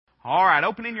All right,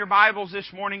 opening your Bibles this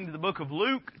morning to the book of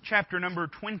Luke, chapter number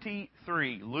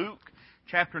 23. Luke,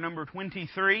 chapter number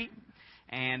 23.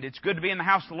 And it's good to be in the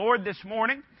house of the Lord this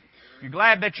morning. If you're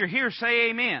glad that you're here,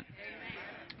 say amen. Amen.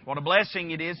 What a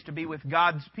blessing it is to be with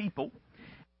God's people.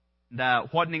 And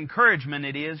what an encouragement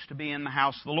it is to be in the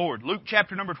house of the Lord. Luke,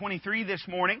 chapter number 23 this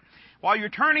morning. While you're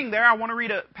turning there, I want to read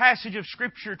a passage of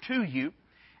Scripture to you.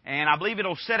 And I believe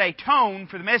it'll set a tone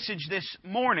for the message this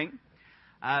morning.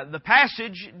 The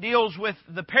passage deals with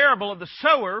the parable of the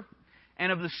sower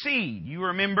and of the seed. You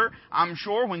remember, I'm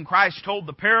sure, when Christ told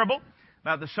the parable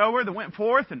about the sower that went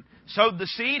forth and sowed the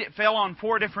seed. It fell on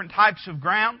 4 different types of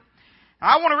ground.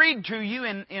 I want to read to you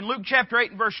in Luke chapter 8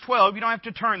 and verse 12. You don't have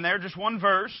to turn there, just one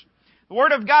verse. The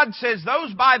Word of God says,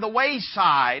 "Those by the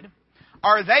wayside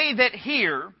are they that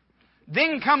hear,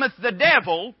 then cometh the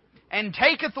devil, and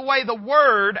taketh away the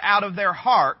word out of their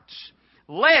hearts,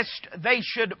 lest they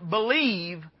should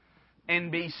believe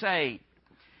and be saved."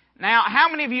 Now, how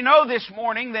many of you know this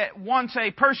morning that once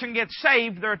a person gets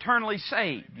saved, they're eternally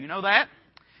saved? You know that?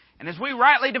 And as we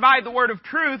rightly divide the word of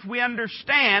truth, we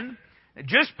understand that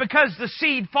just because the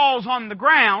seed falls on the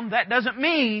ground, that doesn't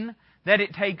mean that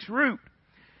it takes root.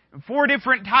 4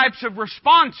 different types of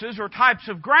responses or types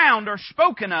of ground are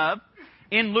spoken of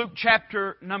in Luke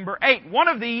chapter number 8. One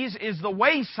of these is the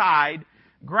wayside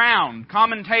ground.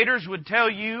 Commentators would tell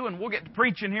you, and we'll get to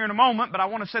preaching here in a moment, but I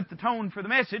want to set the tone for the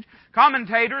message.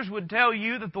 Commentators would tell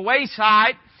you that the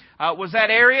wayside was that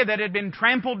area that had been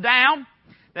trampled down,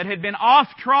 that had been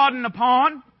oft-trodden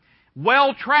upon,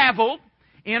 well-traveled,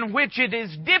 in which it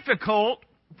is difficult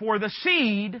for the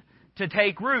seed to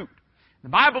take root. The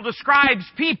Bible describes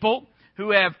people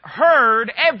who have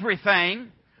heard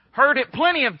everything, heard it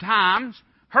plenty of times,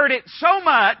 heard it so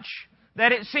much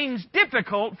that it seems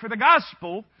difficult for the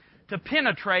gospel to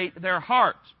penetrate their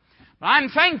hearts. But I'm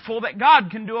thankful that God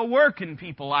can do a work in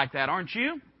people like that, aren't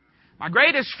you? My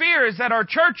greatest fear is that our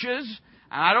churches,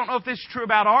 and I don't know if this is true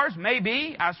about ours,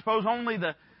 maybe, I suppose only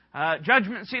the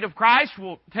judgment seat of Christ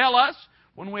will tell us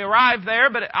when we arrive there,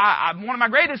 but one of my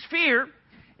greatest fear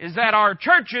is that our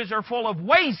churches are full of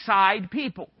wayside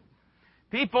people.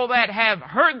 People that have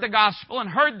heard the gospel and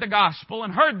heard the gospel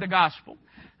and heard the gospel.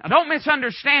 Now, don't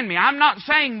misunderstand me. I'm not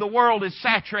saying the world is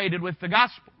saturated with the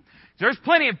gospel. There's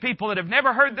plenty of people that have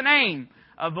never heard the name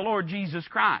of the Lord Jesus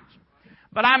Christ.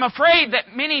 But I'm afraid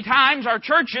that many times our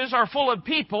churches are full of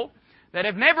people that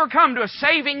have never come to a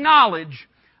saving knowledge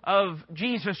of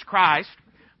Jesus Christ,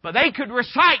 but they could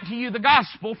recite to you the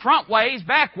gospel front ways,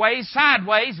 back ways,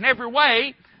 sideways, and every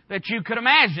way that you could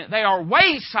imagine it. They are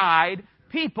wayside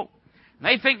people.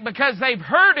 They think because they've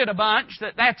heard it a bunch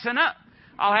that that's enough.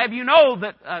 I'll have you know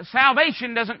that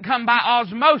salvation doesn't come by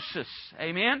osmosis.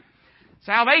 Amen?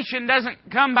 Salvation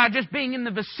doesn't come by just being in the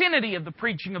vicinity of the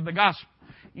preaching of the gospel.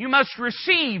 You must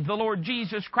receive the Lord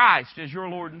Jesus Christ as your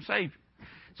Lord and Savior.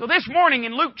 So this morning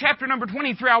in Luke chapter number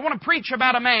 23, I want to preach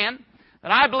about a man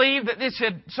that I believe that this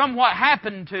had somewhat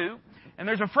happened to. And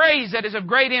there's a phrase that is of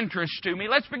great interest to me.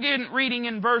 Let's begin reading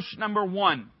in verse number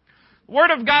 1. The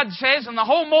Word of God says, "And the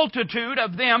whole multitude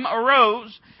of them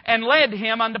arose and led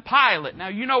him unto Pilate." Now,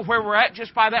 you know where we're at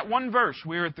just by that one verse.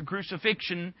 We're at the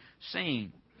crucifixion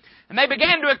scene. "And they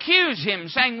began to accuse him,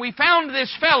 saying, We found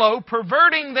this fellow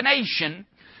perverting the nation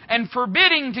and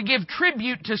forbidding to give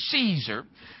tribute to Caesar,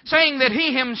 saying that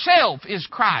he himself is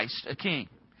Christ, a king.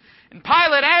 And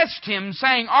Pilate asked him,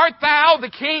 saying, Art thou the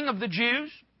king of the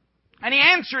Jews? And he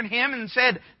answered him and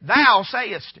said, Thou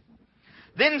sayest it.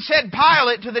 Then said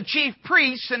Pilate to the chief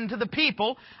priests and to the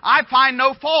people, I find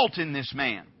no fault in this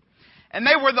man. And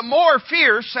they were the more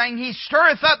fierce, saying, He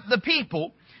stirreth up the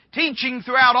people, teaching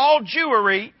throughout all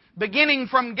Jewry, beginning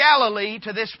from Galilee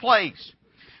to this place.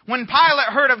 When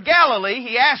Pilate heard of Galilee,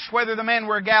 he asked whether the man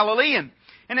were a Galilean.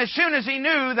 And as soon as he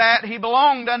knew that he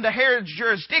belonged unto Herod's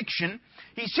jurisdiction,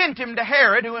 he sent him to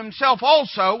Herod, who himself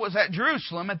also was at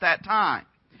Jerusalem at that time.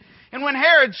 And when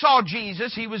Herod saw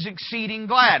Jesus, he was exceeding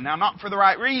glad. Now, not for the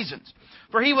right reasons.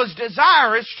 For he was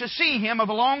desirous to see him of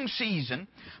a long season,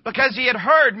 because he had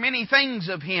heard many things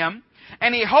of him,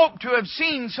 and he hoped to have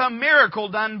seen some miracle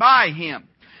done by him.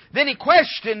 Then he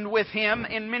questioned with him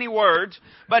in many words,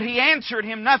 but he answered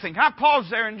him nothing." Can I pause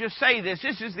there and just say this?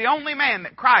 This is the only man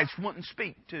that Christ wouldn't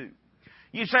speak to.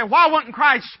 You say, why wouldn't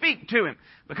Christ speak to him?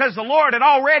 Because the Lord had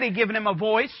already given him a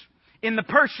voice in the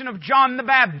person of John the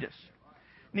Baptist.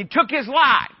 And He took his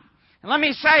life. And let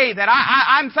me say that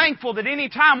I'm thankful that any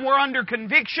time we're under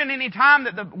conviction, any time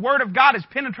that the Word of God has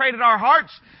penetrated our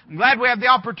hearts, I'm glad we have the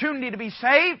opportunity to be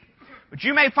saved. But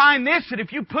you may find this, that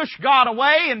if you push God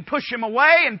away and push Him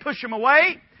away and push Him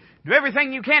away, do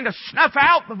everything you can to snuff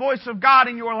out the voice of God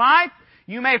in your life,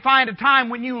 You may find a time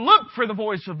when you look for the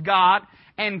voice of God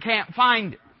and can't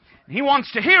find it. He wants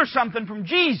to hear something from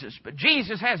Jesus, but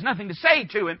Jesus has nothing to say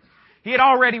to him. He had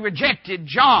already rejected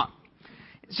John.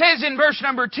 It says in verse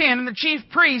number 10, "And the chief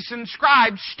priests and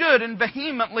scribes stood and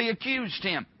vehemently accused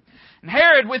him. And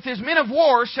Herod with his men of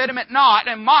war set him at naught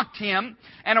and mocked him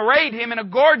and arrayed him in a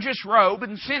gorgeous robe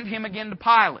and sent him again to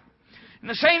Pilate. And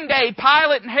the same day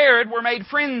Pilate and Herod were made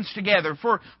friends together,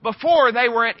 for before they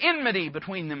were at enmity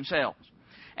between themselves.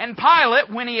 And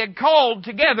Pilate, when he had called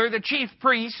together the chief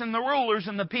priests and the rulers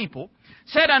and the people,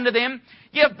 said unto them,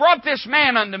 Ye have brought this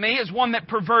man unto me as one that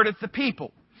perverteth the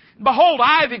people. Behold,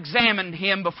 I have examined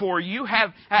him before you.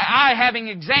 I, having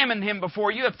examined him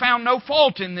before you, have found no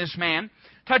fault in this man,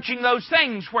 touching those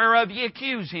things whereof ye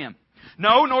accuse him.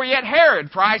 No, nor yet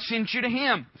Herod, for I sent you to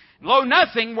him. Lo,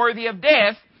 nothing worthy of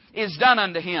death is done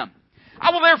unto him.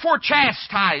 I will therefore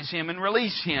chastise him and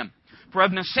release him. For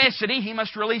of necessity he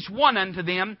must release one unto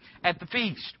them at the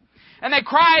feast. And they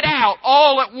cried out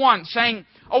all at once, saying,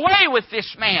 Away with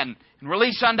this man, and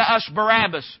release unto us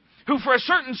Barabbas, who for a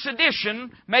certain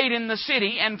sedition made in the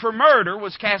city, and for murder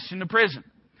was cast into prison.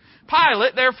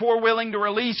 Pilate, therefore, willing to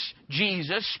release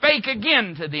Jesus, spake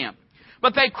again to them.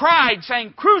 But they cried,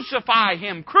 saying, Crucify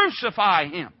him, crucify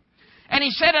him. And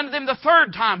he said unto them the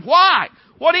third time, Why?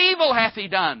 What evil hath he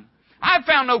done? I have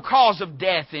found no cause of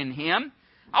death in him.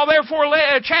 I'll therefore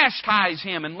chastise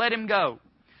him and let him go.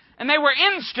 And they were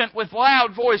instant with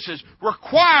loud voices,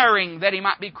 requiring that he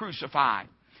might be crucified.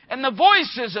 And the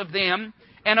voices of them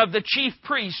and of the chief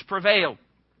priests prevailed.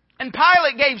 And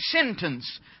Pilate gave sentence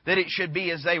that it should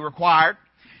be as they required.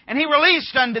 And he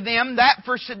released unto them that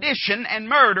for sedition and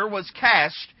murder was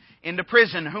cast into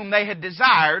prison, whom they had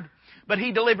desired, but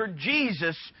he delivered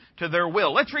Jesus to their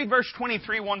will. Let's read verse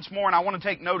 23 once more, and I want to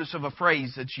take notice of a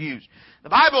phrase that's used. The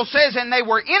Bible says, And they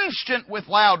were instant with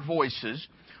loud voices,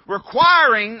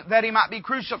 requiring that he might be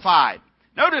crucified.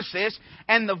 Notice this,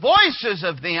 and the voices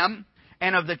of them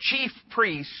and of the chief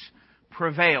priests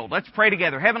prevailed. Let's pray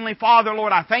together. Heavenly Father,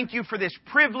 Lord, I thank you for this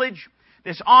privilege,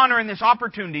 this honor, and this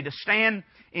opportunity to stand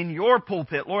in your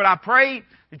pulpit. Lord, I pray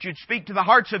that you'd speak to the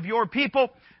hearts of your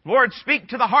people. Lord, speak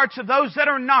to the hearts of those that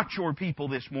are not your people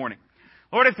this morning.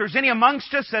 Lord, if there's any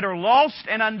amongst us that are lost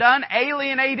and undone,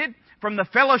 alienated from the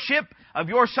fellowship of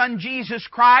your Son Jesus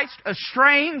Christ,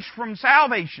 estranged from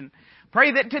salvation,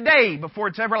 pray that today, before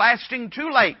it's everlasting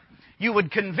too late, you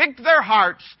would convict their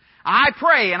hearts. I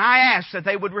pray and I ask that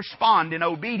they would respond in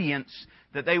obedience,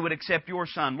 that they would accept your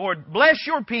Son. Lord, bless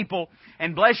your people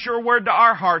and bless your word to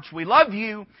our hearts. We love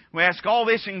you. We ask all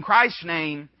this in Christ's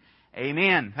name.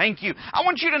 Amen. Thank you. I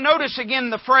want you to notice again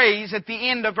the phrase at the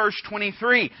end of verse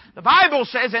 23. The Bible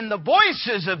says, And the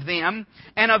voices of them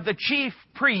and of the chief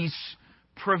priests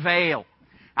prevail.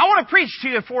 I want to preach to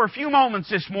you for a few moments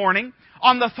this morning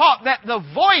on the thought that the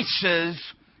voices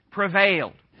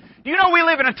prevailed. Do you know we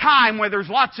live in a time where there's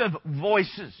lots of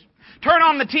voices? Turn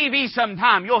on the TV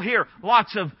sometime, you'll hear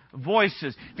lots of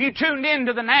voices. If you tuned in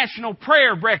to the National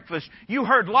Prayer Breakfast, you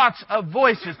heard lots of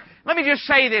voices. Let me just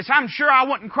say this. I'm sure I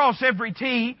wouldn't cross every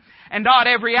T and dot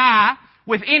every I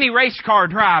with any race car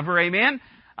driver, amen?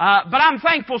 But I'm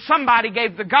thankful somebody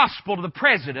gave the gospel to the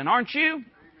president, aren't you?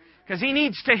 Because he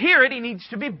needs to hear it. He needs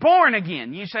to be born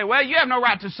again. You say, well, you have no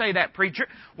right to say that, preacher.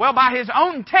 Well, by his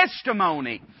own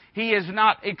testimony, he has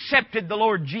not accepted the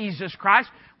Lord Jesus Christ.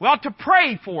 We ought to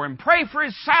pray for him. Pray for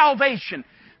his salvation.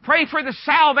 Pray for the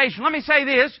salvation. Let me say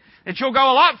this, that you'll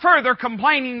go a lot further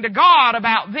complaining to God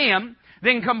about them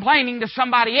than complaining to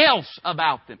somebody else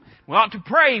about them. We ought to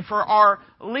pray for our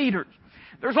leaders.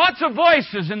 There's lots of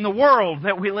voices in the world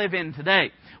that we live in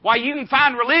today. Why, you can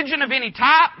find religion of any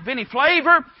type, of any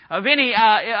flavor, of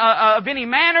any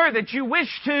manner that you wish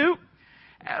to.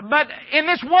 But in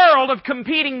this world of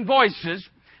competing voices,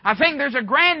 I think there's a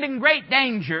grand and great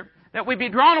danger that we be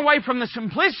drawn away from the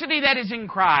simplicity that is in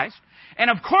Christ. And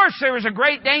of course there is a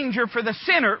great danger for the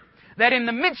sinner that in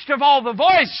the midst of all the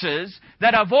voices,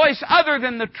 that a voice other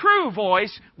than the true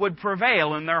voice would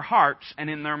prevail in their hearts and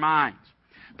in their minds.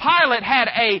 Pilate had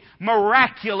a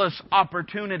miraculous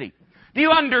opportunity. Do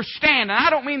you understand? And I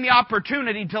don't mean the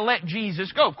opportunity to let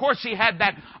Jesus go. Of course he had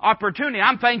that opportunity.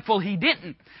 I'm thankful he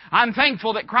didn't. I'm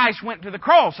thankful that Christ went to the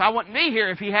cross. I wouldn't be here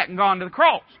if he hadn't gone to the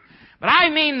cross. But I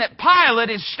mean that Pilate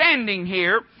is standing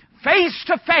here face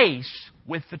to face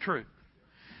with the truth.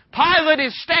 Pilate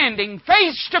is standing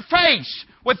face to face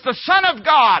with the Son of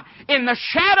God in the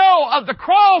shadow of the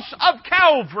cross of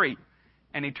Calvary.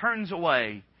 And he turns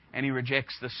away and he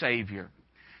rejects the Savior.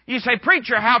 You say,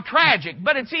 preacher, how tragic.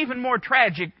 But it's even more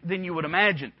tragic than you would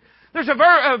imagine. There's a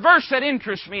verse that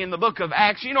interests me in the book of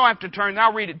Acts. You don't have to turn.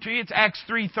 I'll read it to you. It's Acts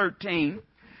 3:13.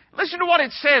 Listen to what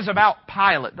it says about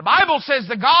Pilate. The Bible says,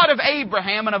 the God of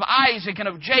Abraham and of Isaac and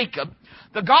of Jacob,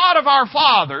 the God of our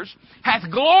fathers,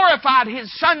 hath glorified His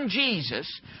Son Jesus,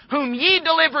 whom ye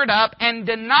delivered up and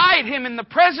denied Him in the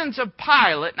presence of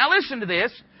Pilate. Now listen to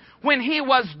this. When He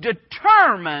was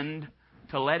determined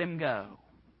to let Him go.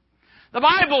 The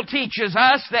Bible teaches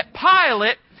us that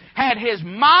Pilate had his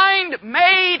mind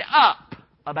made up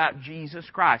about Jesus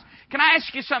Christ. Can I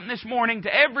ask you something this morning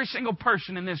to every single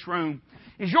person in this room?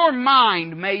 Is your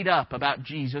mind made up about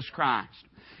Jesus Christ?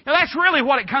 Now that's really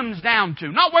what it comes down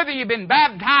to. Not whether you've been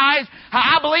baptized.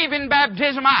 I believe in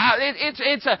baptism.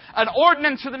 It's an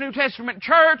ordinance of the New Testament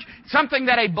church. Something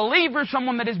that a believer,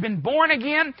 someone that has been born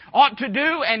again, ought to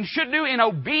do and should do in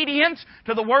obedience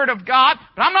to the Word of God.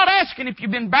 But I'm not asking if you've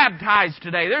been baptized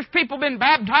today. There's people been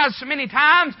baptized so many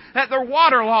times that they're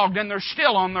waterlogged and they're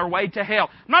still on their way to hell.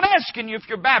 I'm not asking you if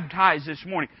you're baptized this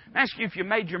morning. I'm asking you if you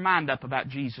made your mind up about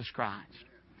Jesus Christ.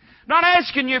 I'm not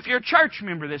asking you if you're a church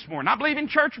member this morning. I believe in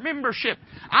church membership.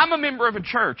 I'm a member of a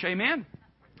church. Amen?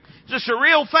 It's just a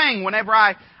real thing. Whenever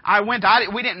I went,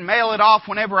 we didn't mail it off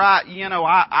whenever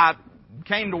I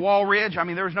came to Wall Ridge. I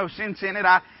mean, there was no sense in it.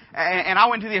 I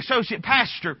went to the associate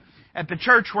pastor at the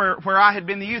church where I had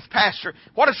been the youth pastor.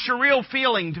 What a surreal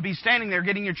feeling to be standing there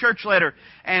getting your church letter.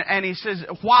 And he says,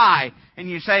 why? And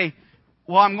you say,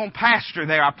 well, I'm going to pastor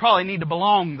there. I probably need to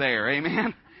belong there.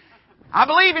 Amen? I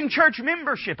believe in church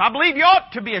membership. I believe you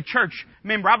ought to be a church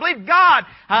member. I believe God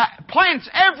plants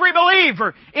every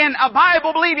believer in a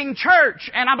Bible-believing church.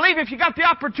 And I believe if you got the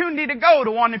opportunity to go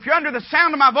to one, if you're under the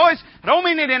sound of my voice, I don't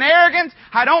mean it in arrogance,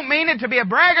 I don't mean it to be a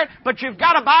braggart, but you've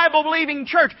got a Bible-believing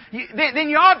church, then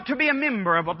you ought to be a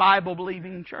member of a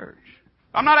Bible-believing church.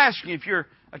 I'm not asking you if you're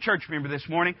a church member this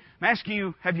morning. I'm asking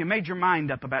you, have you made your mind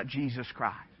up about Jesus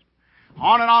Christ?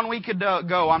 On and on we could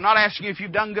go. I'm not asking you if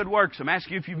you've done good works. I'm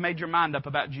asking you if you've made your mind up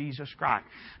about Jesus Christ.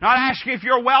 I'm not asking you if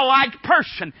you're a well-liked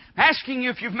person. I'm asking you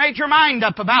if you've made your mind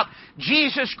up about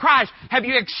Jesus Christ. Have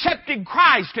you accepted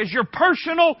Christ as your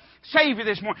personal Savior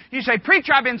this morning? You say,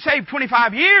 preacher, I've been saved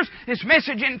 25 years. This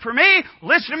message isn't for me.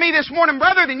 Listen to me this morning,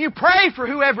 brother. Then you pray for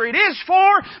whoever it is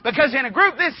for, because in a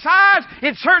group this size,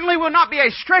 it certainly will not be a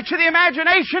stretch of the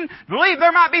imagination to believe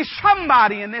there might be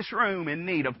somebody in this room in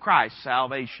need of Christ's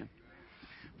salvation.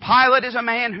 Pilate is a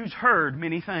man who's heard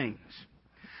many things.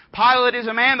 Pilate is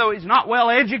a man, though he's not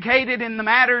well educated in the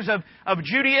matters of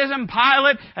Judaism.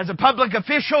 Pilate, as a public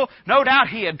official, no doubt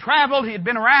he had traveled, he had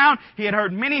been around, he had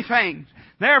heard many things.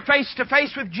 There, face to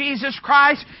face with Jesus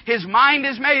Christ, his mind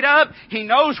is made up, he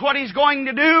knows what he's going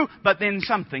to do, but then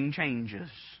something changes.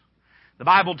 The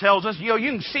Bible tells us, you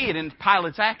can see it in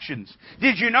Pilate's actions.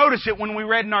 Did you notice it when we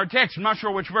read in our text? I'm not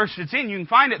sure which verse it's in. You can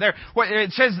find it there. Where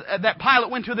it says that Pilate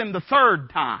went to them the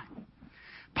third time.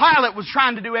 Pilate was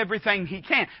trying to do everything he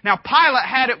can. Now, Pilate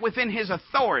had it within his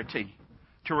authority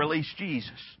to release Jesus.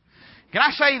 Can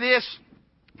I say this?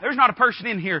 There's not a person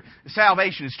in here that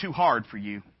salvation is too hard for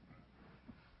you.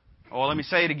 Oh, let me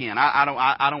say it again.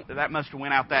 I don't. That must have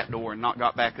went out that door and not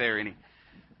got back there any.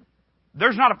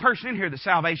 There's not a person in here that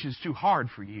salvation is too hard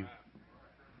for you.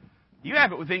 You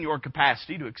have it within your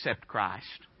capacity to accept Christ.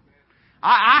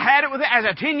 I had it as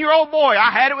a 10-year-old boy.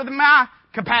 I had it within my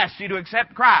capacity to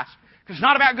accept Christ. Because it's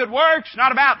not about good works,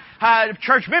 not about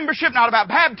church membership, not about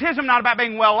baptism, not about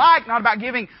being well-liked, not about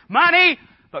giving money,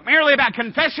 but merely about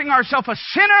confessing ourselves a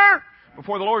sinner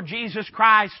before the Lord Jesus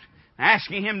Christ and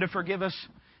asking Him to forgive us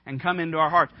and come into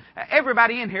our hearts.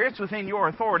 Everybody in here, it's within your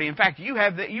authority. In fact, you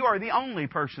are the only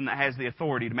person that has the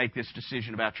authority to make this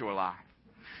decision about your life.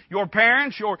 Your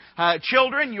parents, your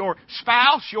children, your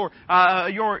spouse, your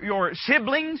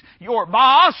siblings, your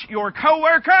boss, your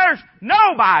coworkers,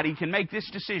 nobody can make this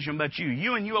decision but you.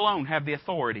 You and you alone have the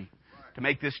authority to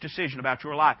make this decision about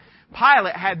your life.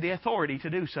 Pilate had the authority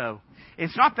to do so.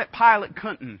 It's not that Pilate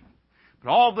couldn't, but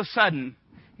all of a sudden,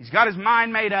 he's got his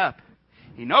mind made up.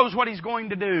 He knows what he's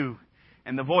going to do,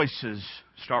 and the voices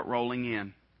start rolling in.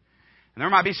 And there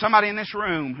might be somebody in this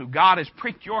room who God has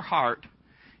pricked your heart.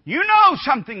 You know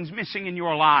something's missing in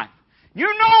your life. You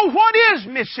know what is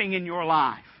missing in your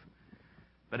life.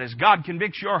 But as God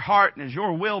convicts your heart and as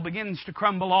your will begins to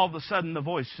crumble, all of a sudden the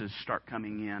voices start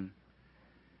coming in.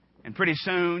 And pretty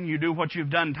soon you do what you've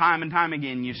done time and time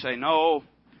again. You say, no,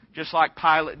 just like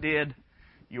Pilate did.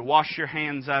 You wash your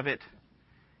hands of it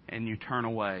and you turn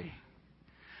away.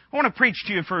 I want to preach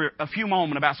to you for a few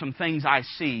moments about some things I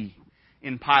see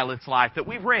in Pilate's life that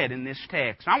we've read in this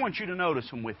text. I want you to notice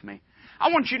them with me.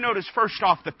 I want you to notice first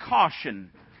off the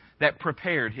caution that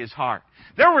prepared His heart.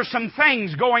 There were some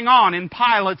things going on in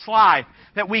Pilate's life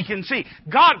that we can see.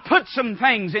 God put some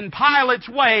things in Pilate's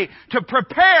way to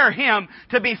prepare him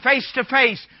to be face to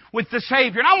face with the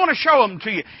Savior. And I want to show them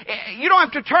to you. You don't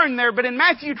have to turn there, but in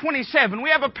Matthew 27, we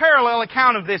have a parallel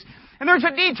account of this. And there's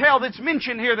a detail that's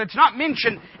mentioned here that's not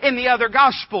mentioned in the other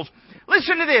Gospels.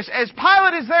 Listen to this. As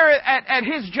Pilate is there at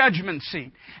his judgment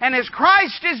seat, and as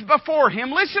Christ is before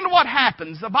him, listen to what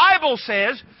happens. The Bible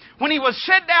says, when he was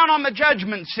set down on the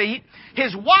judgment seat,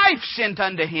 his wife sent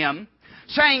unto him,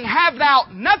 saying, Have thou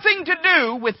nothing to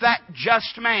do with that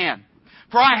just man?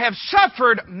 For I have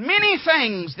suffered many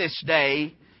things this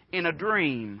day in a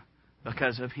dream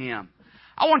because of him.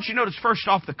 I want you to notice first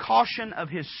off the caution of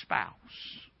his spouse.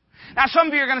 Now some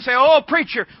of you are going to say, oh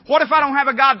preacher, what if I don't have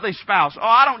a godly spouse? Oh,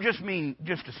 I don't just mean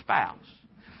just a spouse.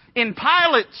 In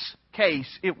Pilate's case,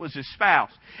 it was his spouse.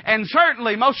 And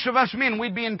certainly most of us men,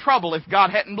 we'd be in trouble if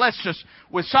God hadn't blessed us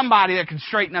with somebody that could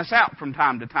straighten us out from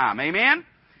time to time. Amen?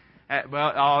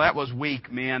 That was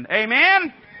weak, men.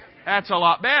 Amen? That's a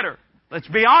lot better. Let's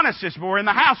be honest, we're in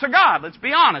the house of God. Let's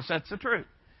be honest, that's the truth.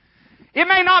 It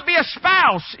may not be a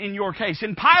spouse in your case.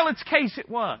 In Pilate's case, it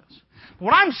was.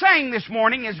 What I'm saying this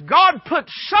morning is God put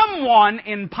someone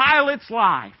in Pilate's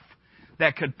life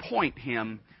that could point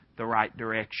him the right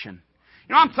direction.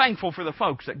 You know, I'm thankful for the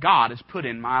folks that God has put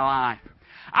in my life.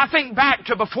 I think back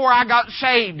to before I got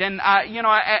saved, and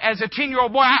as a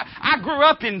 10-year-old boy, I grew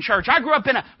up in church. I grew up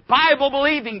in a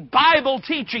Bible-believing,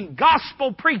 Bible-teaching,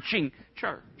 gospel-preaching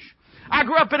church. I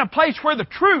grew up in a place where the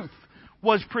truth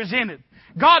was presented.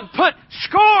 God put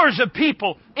scores of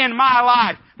people in my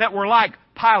life that were like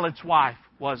Pilate's wife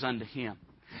was unto him.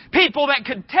 People that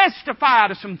could testify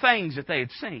to some things that they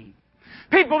had seen.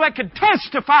 People that could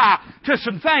testify to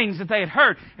some things that they had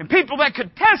heard. And people that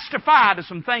could testify to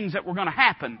some things that were going to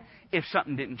happen if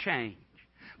something didn't change.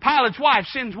 Pilate's wife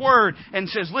sends word and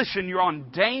says, listen, you're on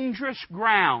dangerous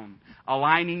ground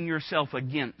aligning yourself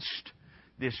against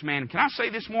this man. Can I say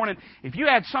this morning, if you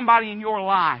had somebody in your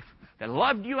life that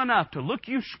loved you enough to look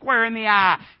you square in the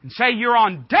eye and say you're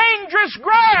on dangerous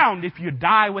ground if you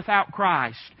die without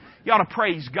Christ, you ought to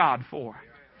praise God for it.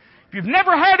 If you've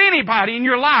never had anybody in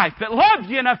your life that loved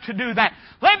you enough to do that,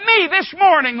 let me this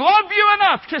morning love you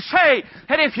enough to say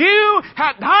that if you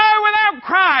die without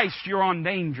Christ, you're on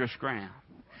dangerous ground.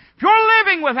 If you're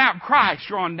living without Christ,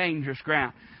 you're on dangerous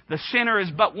ground. The sinner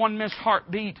is but one missed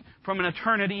heartbeat from an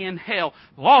eternity in hell.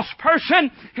 The lost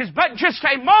person is but just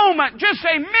a moment, just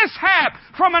a mishap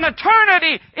from an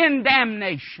eternity in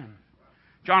damnation.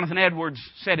 Jonathan Edwards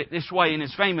said it this way in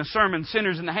his famous sermon,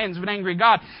 Sinners in the Hands of an Angry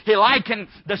God. He likened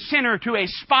the sinner to a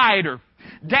spider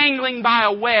dangling by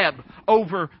a web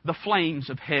over the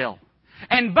flames of hell.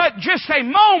 And but just a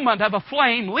moment of a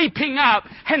flame leaping up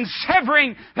and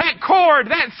severing that cord,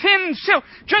 that thin silk,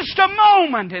 just a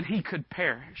moment and he could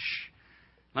perish.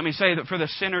 Let me say that for the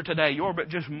sinner today, you're but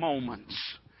just moments.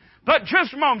 But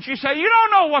just moments. You say, you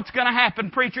don't know what's going to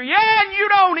happen, preacher. Yeah, and you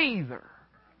don't either.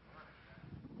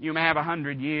 You may have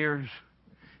 100 years.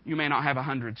 You may not have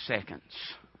 100 seconds.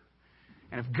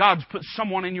 And if God's put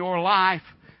someone in your life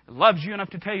that loves you enough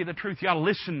to tell you the truth, you ought to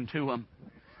listen to them.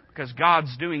 Because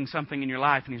God's doing something in your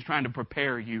life and He's trying to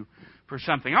prepare you for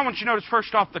something. I want you to notice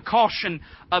first off the caution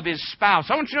of his spouse.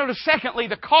 I want you to notice secondly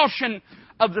the caution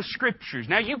of the Scriptures.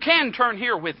 Now you can turn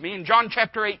here with me in John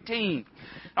chapter 18.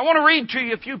 I want to read to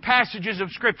you a few passages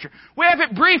of Scripture. We have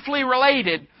it briefly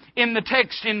related in the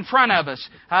text in front of us.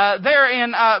 There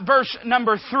in verse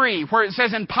number 3, where it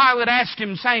says, And Pilate asked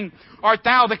him, saying, Art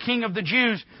thou the King of the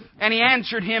Jews? And he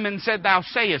answered him and said, Thou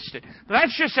sayest it. But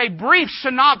that's just a brief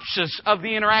synopsis of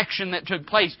the interaction that took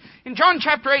place. In John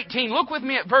chapter 18, look with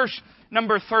me at verse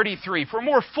number 33 for a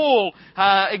more full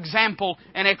example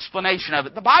and explanation of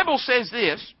it. The Bible says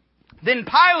this, Then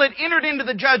Pilate entered into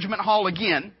the judgment hall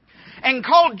again, and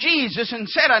called Jesus and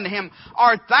said unto him,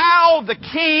 Art thou the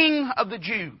King of the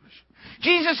Jews?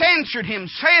 Jesus answered him,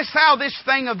 Sayest thou this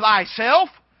thing of thyself,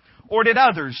 or did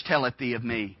others tell it thee of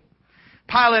me?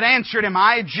 Pilate answered, Am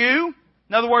I a Jew?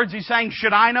 In other words, he's saying,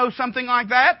 should I know something like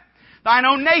that? Thine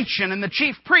own nation and the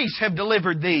chief priests have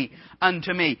delivered thee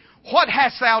unto me. What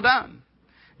hast thou done?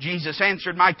 Jesus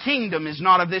answered, My kingdom is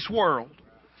not of this world.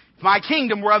 If my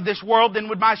kingdom were of this world, then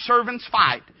would my servants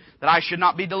fight, that I should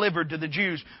not be delivered to the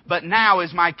Jews. But now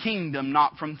is my kingdom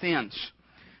not from thence.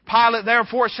 Pilate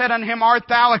therefore said unto him, Art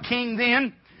thou a king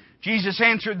then? Jesus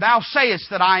answered, Thou sayest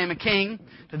that I am a king.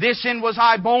 To this end was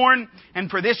I born, and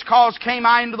for this cause came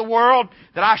I into the world,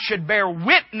 that I should bear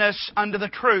witness unto the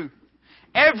truth.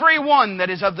 Every one that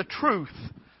is of the truth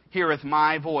heareth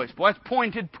my voice. Boy, that's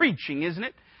pointed preaching, isn't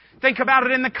it? Think about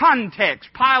it in the context.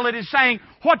 Pilate is saying,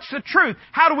 what's the truth?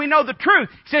 How do we know the truth?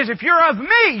 He says, if you're of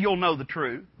me, you'll know the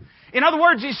truth. In other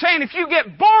words, he's saying if you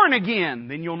get born again,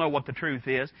 then you'll know what the truth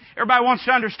is. Everybody wants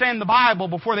to understand the Bible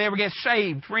before they ever get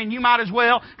saved. Friend, you might as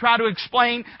well try to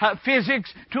explain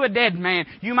physics to a dead man.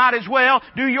 You might as well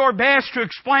do your best to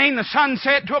explain the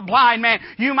sunset to a blind man.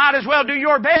 You might as well do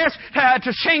your best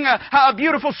to sing a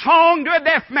beautiful song to a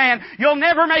deaf man. You'll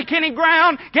never make any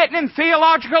ground getting in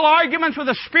theological arguments with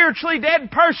a spiritually dead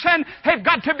person. They've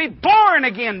got to be born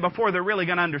again before they're really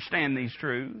going to understand these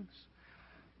truths.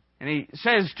 And he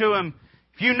says to him,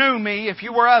 if you knew me, if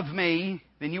you were of me,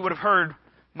 then you would have heard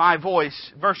my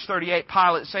voice. Verse 38,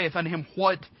 Pilate saith unto him,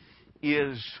 what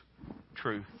is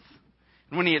truth?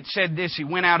 And when he had said this, he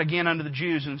went out again unto the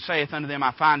Jews and saith unto them,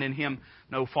 I find in him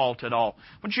no fault at all.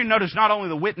 I want you to notice not only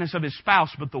the witness of his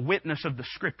spouse, but the witness of the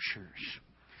Scriptures.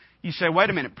 You say, wait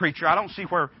a minute, preacher, I don't see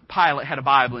where Pilate had a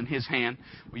Bible in his hand.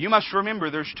 Well, you must remember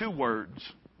there's two words.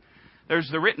 There's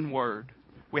the written Word.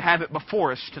 We have it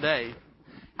before us today.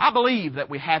 I believe that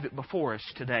we have it before us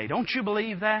today. Don't you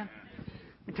believe that?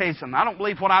 Let me tell you something. I don't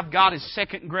believe what I've got is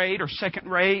second grade or second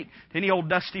rate, any old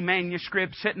dusty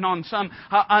manuscript sitting on some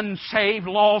unsaved,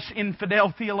 lost,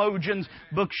 infidel theologian's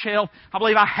bookshelf. I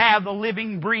believe I have the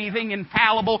living, breathing,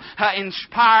 infallible,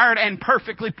 inspired, and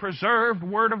perfectly preserved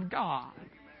Word of God.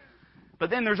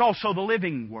 But then there's also the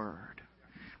living Word.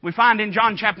 We find in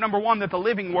John chapter number 1 that the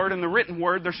living Word and the written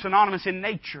Word, they're synonymous in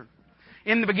nature.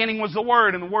 In the beginning was the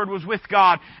Word, and the Word was with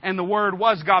God, and the Word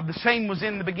was God. The same was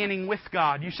in the beginning with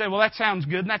God. You say, well, that sounds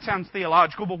good, and that sounds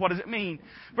theological, but what does it mean?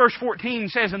 Verse 14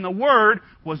 says, and the Word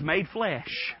was made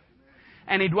flesh,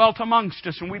 and He dwelt amongst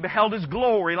us, and we beheld His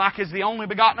glory, like as the only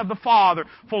begotten of the Father,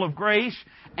 full of grace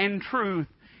and truth.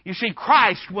 You see,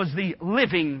 Christ was the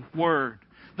living Word.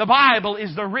 The Bible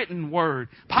is the written Word.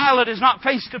 Pilate is not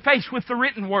face to face with the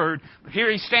written Word, but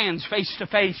here he stands face to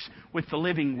face with the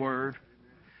living Word.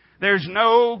 There's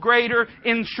no greater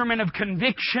instrument of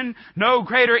conviction, no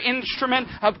greater instrument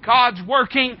of God's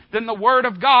working than the Word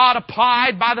of God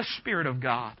applied by the Spirit of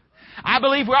God. I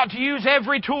believe we ought to use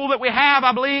every tool that we have.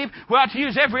 I believe we ought to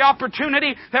use every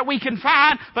opportunity that we can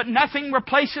find. But nothing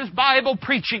replaces Bible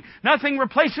preaching. Nothing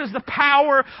replaces the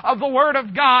power of the Word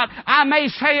of God. I may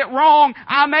say it wrong.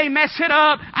 I may mess it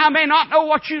up. I may not know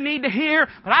what you need to hear.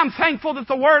 But I'm thankful that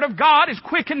the Word of God is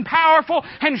quick and powerful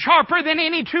and sharper than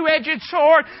any two-edged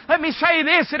sword. Let me say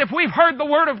this, that if we've heard the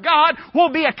Word of God,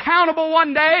 we'll be accountable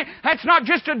one day. That's not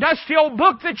just a dusty old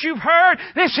book that you've heard.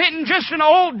 This isn't just an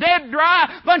old, dead,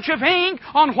 dry bunch of ink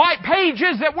on white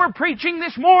pages that we're preaching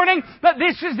this morning, but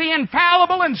this is the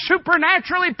infallible and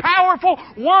supernaturally powerful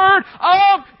Word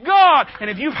of God. And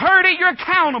if you've heard it, you're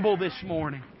accountable this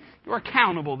morning. You're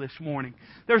accountable this morning.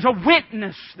 There's a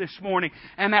witness this morning,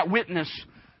 and that witness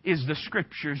is the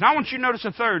Scriptures. Now I want you to notice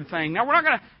a third thing. Now we're not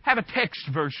going to have a text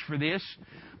verse for this,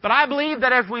 but I believe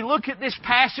that as we look at this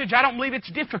passage, I don't believe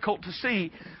it's difficult to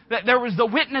see that there was the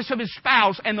witness of his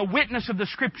spouse and the witness of the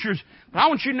Scriptures. But I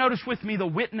want you to notice with me the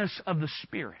witness of the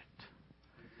Spirit.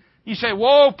 You say,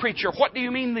 whoa, preacher, what do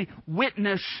you mean the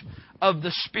witness of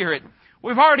the Spirit?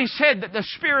 We've already said that the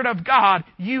Spirit of God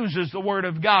uses the Word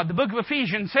of God. The book of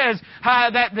Ephesians says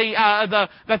that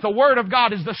the Word of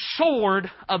God is the sword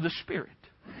of the Spirit.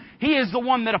 He is the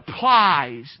one that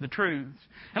applies the truths.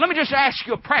 And let me just ask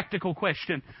you a practical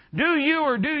question. Do you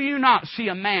or do you not see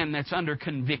a man that's under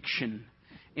conviction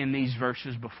in these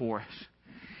verses before us?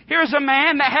 Here's a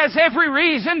man that has every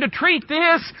reason to treat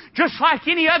this just like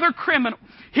any other criminal.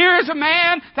 Here is a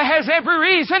man that has every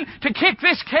reason to kick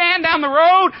this can down the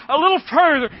road a little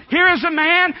further. Here is a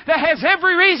man that has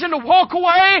every reason to walk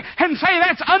away and say,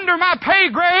 that's under my pay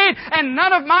grade and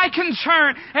none of my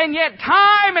concern. And yet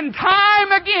time and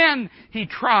time again, he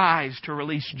tries to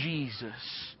release Jesus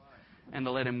and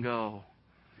to let Him go.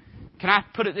 Can I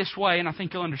put it this way, and I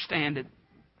think you'll understand it?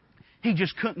 He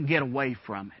just couldn't get away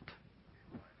from it.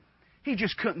 He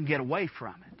just couldn't get away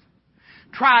from it.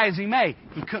 Try as he may,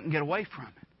 he couldn't get away from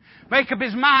it. Make up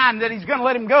his mind that he's going to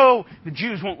let Him go. The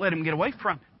Jews won't let him get away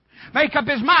from it. Make up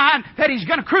his mind that he's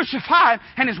going to crucify Him,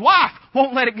 and his wife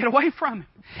won't let it get away from him.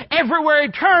 Everywhere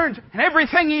he turns and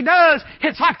everything he does,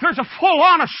 it's like there's a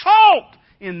full-on assault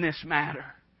in this matter.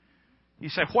 You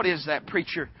say, what is that,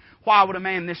 preacher? Why would a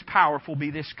man this powerful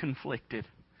be this conflicted?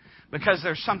 Because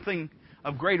there's something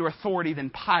of greater authority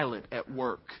than Pilate at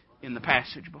work in the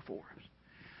passage before us.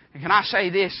 And can I say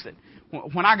this, that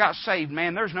when I got saved,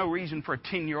 man, there's no reason for a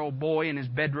 10-year-old boy in his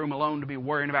bedroom alone to be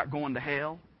worrying about going to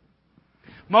hell.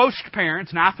 Most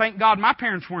parents, and I thank God my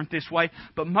parents weren't this way,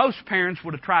 but most parents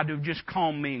would have tried to have just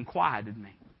calmed me and quieted me.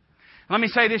 Let me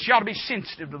say this, you ought to be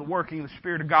sensitive to the working of the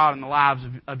Spirit of God in the lives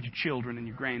of your children and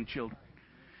your grandchildren.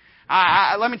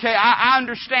 Let me tell you, I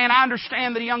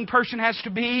understand that a young person has to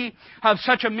be of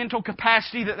such a mental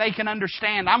capacity that they can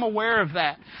understand. I'm aware of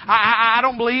that. I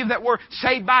don't believe that we're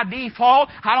saved by default.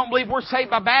 I don't believe we're saved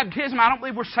by baptism. I don't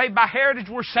believe we're saved by heritage.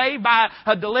 We're saved by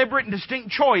a deliberate and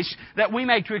distinct choice that we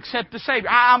make to accept the Savior.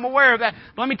 I'm aware of that.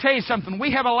 But let me tell you something.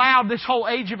 We have allowed this whole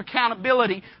age of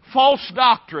accountability, false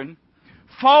doctrine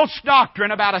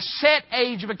about a set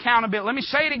age of accountability. Let me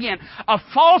say it again. A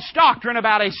false doctrine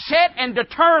about a set and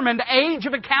determined age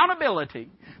of accountability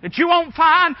that you won't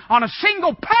find on a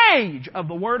single page of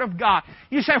the Word of God.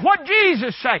 You say, what did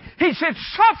Jesus say? He said,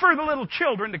 suffer the little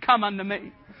children to come unto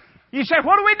me. You say,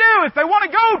 what do we do? If they want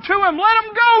to go to Him, let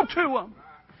them go to Him.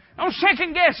 Don't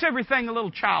second guess everything a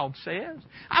little child says.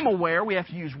 I'm aware we have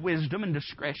to use wisdom and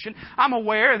discretion. I'm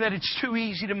aware that it's too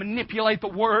easy to manipulate the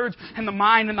words and the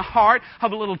mind and the heart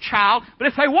of a little child. But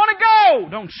if they want to go,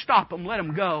 don't stop them. Let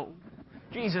them go.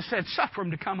 Jesus said, suffer them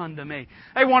to come unto me.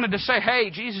 They wanted to say, hey,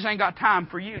 Jesus ain't got time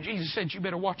for you. Jesus said, you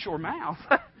better watch your mouth.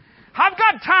 I've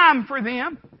got time for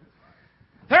them.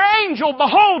 Their angel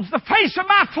beholds the face of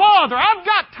my Father. I've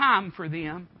got time for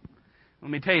them. Let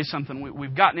me tell you something.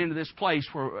 We've gotten into this place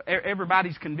where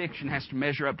everybody's conviction has to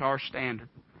measure up to our standard.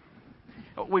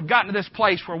 We've gotten to this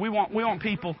place where we want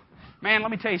people. Man,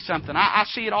 let me tell you something. I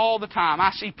see it all the time.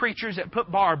 I see preachers that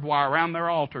put barbed wire around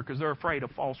their altar because they're afraid of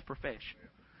false profession.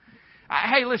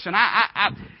 Hey, listen,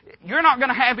 you're not going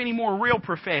to have any more real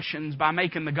professions by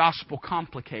making the gospel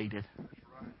complicated.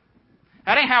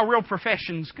 That ain't how real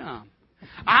professions come.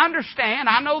 I understand.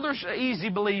 I know there's easy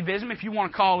believism, if you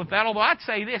want to call it that. Although I'd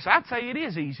say this. I'd say it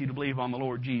is easy to believe on the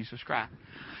Lord Jesus Christ.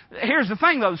 Here's the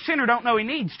thing, though. The sinner don't know he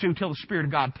needs to till the Spirit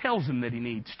of God tells him that he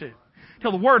needs to.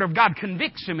 Till the Word of God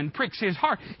convicts him and pricks his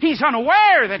heart. He's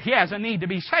unaware that he has a need to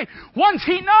be saved. Once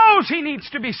he knows he needs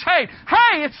to be saved,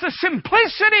 hey, it's the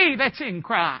simplicity that's in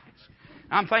Christ.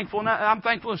 I'm thankful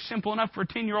it's simple enough for a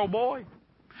 10-year-old boy.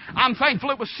 I'm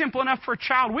thankful it was simple enough for a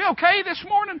child. We okay this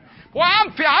morning? Well,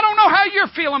 I don't know how you're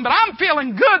feeling, but I'm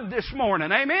feeling good this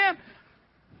morning. Amen?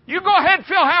 You go ahead and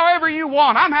feel however you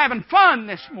want. I'm having fun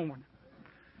this morning.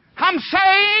 I'm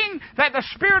saying that the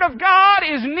Spirit of God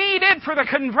is needed for the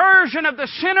conversion of the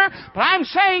sinner, but I'm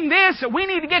saying this, that we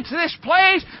need to get to this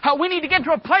place, we need to get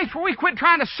to a place where we quit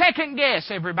trying to second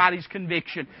guess everybody's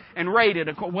conviction and rate it.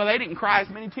 Well, they didn't cry as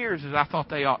many tears as I thought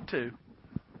they ought to.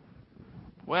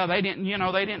 Well, they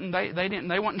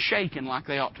weren't shaking like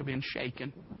they ought to have been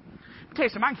shaking. I'll tell you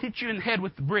something, I can hit you in the head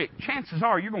with the brick. Chances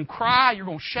are you're going to cry, you're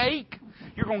going to shake,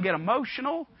 you're going to get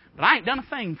emotional, but I ain't done a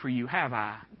thing for you, have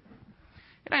I?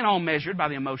 It ain't all measured by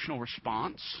the emotional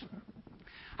response.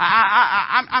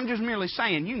 I'm just merely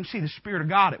saying, you can see the Spirit of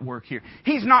God at work here.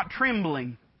 He's not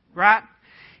trembling, right?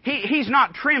 He's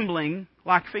not trembling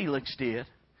like Felix did.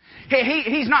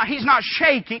 He's not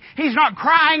shaking. He's not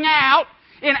crying out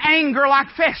in anger like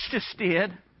Festus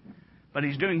did. But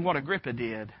he's doing what Agrippa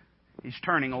did. He's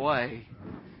turning away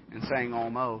and saying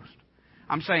almost.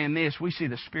 I'm saying this, we see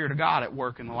the Spirit of God at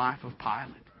work in the life of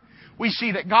Pilate. We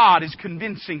see that God is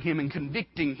convincing him and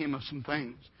convicting him of some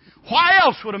things. Why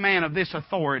else would a man of this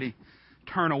authority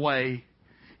turn away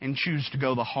and choose to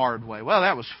go the hard way? Well,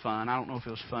 that was fun. I don't know if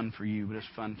it was fun for you, but it's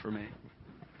fun for me.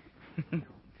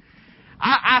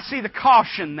 I see the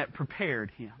caution that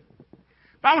prepared him.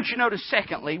 But I want you to notice,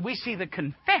 secondly, we see the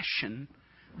confession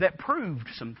that proved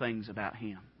some things about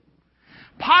him.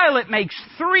 Pilate makes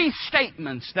 3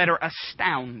 statements that are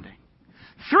astounding.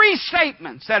 3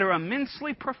 statements that are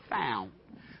immensely profound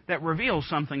that reveal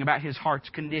something about his heart's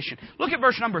condition. Look at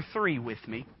verse number 3 with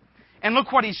me. And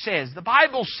look what he says. The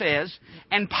Bible says,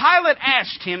 and Pilate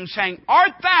asked him, saying,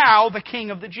 art thou the king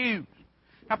of the Jews?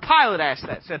 Now Pilate asked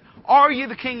that, said, are you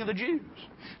the king of the Jews?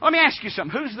 Let me ask you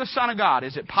something. Who's the Son of God?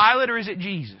 Is it Pilate or is it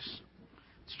Jesus?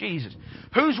 It's Jesus.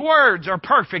 Whose words are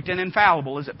perfect and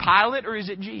infallible? Is it Pilate or is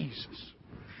it Jesus?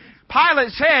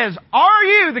 Pilate says, are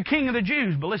you the king of the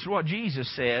Jews? But listen to what Jesus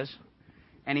says.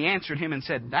 And he answered him and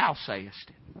said, thou sayest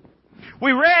it.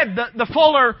 We read the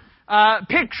fuller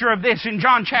picture of this in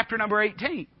John chapter number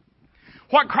 18.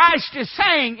 What Christ is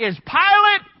saying is,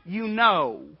 Pilate, you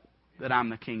know that I'm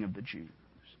the king of the Jews.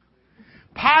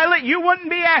 Pilate, you wouldn't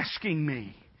be asking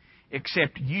me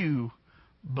except you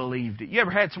believed it. You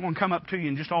ever had someone come up to you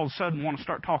and just all of a sudden want to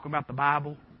start talking about the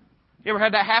Bible? You ever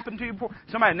had that happen to you before?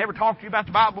 Somebody never talked to you about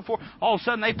the Bible before. All of a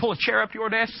sudden they pull a chair up to your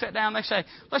desk, sit down, they say,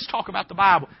 let's talk about the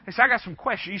Bible. They say, I got some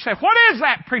questions. You say, what is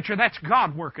that, preacher? That's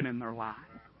God working in their life.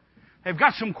 They've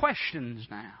got some questions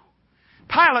now.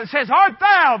 Pilate says, art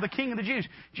thou the king of the Jews?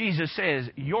 Jesus says,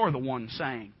 you're the one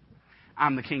saying,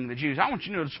 I'm the king of the Jews. I want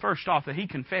you to notice first off that he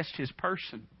confessed his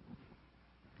person.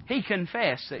 He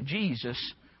confessed that Jesus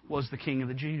was the king of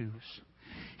the Jews.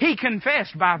 He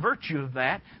confessed by virtue of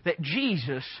that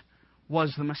Jesus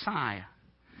was the Messiah.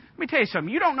 Let me tell you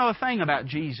something. You don't know a thing about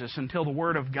Jesus until the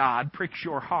Word of God pricks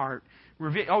your heart.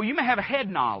 Oh, you may have a head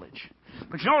knowledge.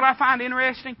 But you know what I find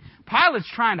interesting? Pilate's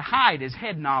trying to hide his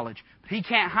head knowledge, but he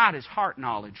can't hide his heart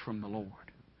knowledge from the Lord.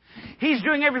 He's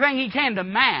doing everything he can to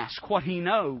mask what he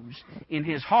knows in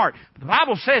his heart. But the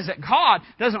Bible says that God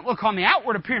doesn't look on the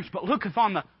outward appearance, but looketh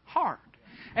on the heart.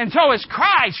 And so as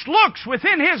Christ looks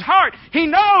within His heart, He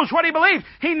knows what He believes.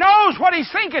 He knows what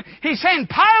He's thinking. He's saying,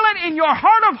 Pilate, in your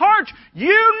heart of hearts,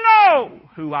 you know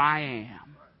who I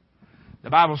am. The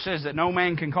Bible says that no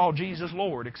man can call Jesus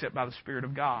Lord except by the Spirit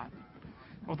of God.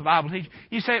 What the Bible teaches.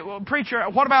 You say, well, preacher,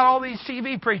 what about all these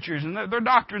TV preachers? And their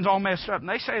doctrine's all messed up. And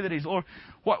they say that He's Lord.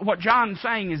 What John's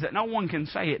saying is that no one can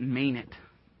say it and mean it.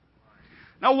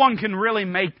 No one can really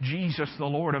make Jesus the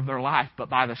Lord of their life but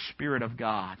by the Spirit of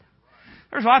God.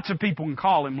 There's lots of people who can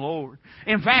call Him Lord.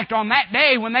 In fact, on that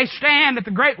day when they stand at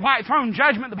the great white throne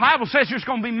judgment, the Bible says there's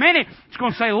going to be many. It's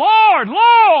going to say, Lord,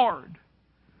 Lord,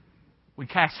 we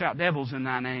cast out devils in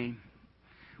Thy name.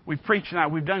 We've preached tonight.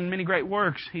 We've done many great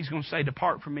works. He's going to say,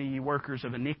 depart from me, you workers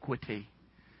of iniquity.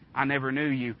 I never knew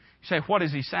you. You say, what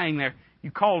is He saying there?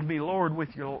 You called me Lord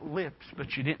with your lips,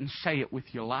 but you didn't say it with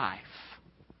your life.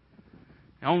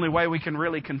 The only way we can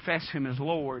really confess Him as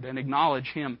Lord and acknowledge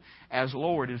Him as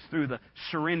Lord is through the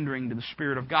surrendering to the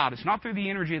Spirit of God. It's not through the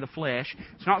energy of the flesh.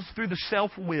 It's not through the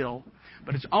self-will.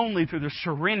 But it's only through the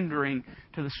surrendering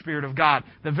to the Spirit of God.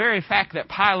 The very fact that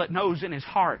Pilate knows in his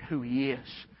heart who he is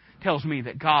tells me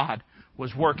that God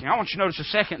was working. I want you to notice a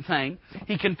second thing.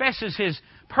 He confesses his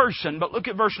person, but look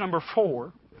at verse number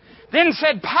 4. Then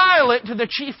said Pilate to the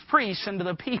chief priests and to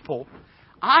the people,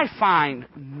 I find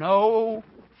no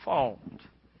fault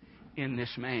in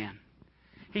this man.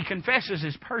 He confesses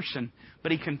his person,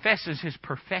 but he confesses his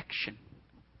perfection.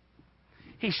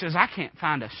 He says, I can't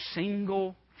find a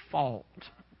single fault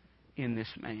in this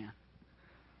man.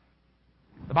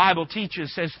 The Bible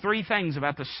says three things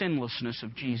about the sinlessness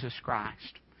of Jesus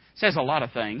Christ. It says a lot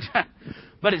of things,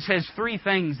 but it says three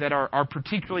things that are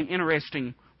particularly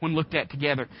interesting when looked at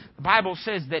together. The Bible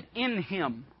says that in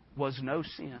Him was no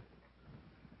sin.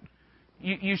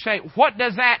 You say, what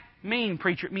does that mean,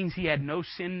 preacher? It means He had no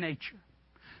sin nature.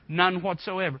 None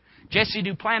whatsoever. Jesse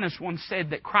Duplantis once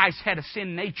said that Christ had a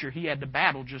sin nature He had to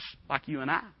battle just like you and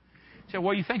I. He said,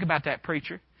 what do you think about that,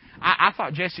 preacher? I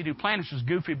thought Jesse Duplantis was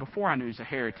goofy before I knew he was a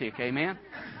heretic. Amen?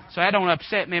 So that don't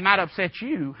upset me. It might upset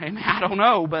you. Amen? I don't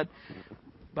know.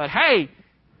 But hey,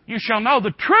 you shall know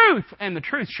the truth, and the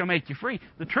truth shall make you free.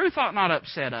 The truth ought not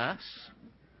upset us.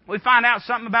 We find out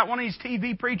something about one of these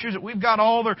TV preachers that we've got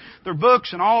all their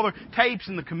books and all their tapes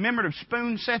and the commemorative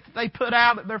spoon set that they put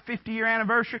out at their 50-year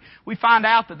anniversary. We find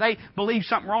out that they believe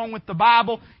something wrong with the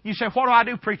Bible. You say, what do I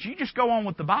do, preacher? You just go on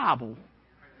with the Bible.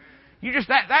 You just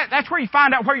that's where you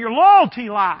find out where your loyalty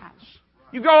lies.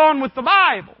 You go on with the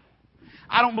Bible.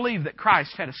 I don't believe that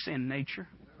Christ had a sin nature.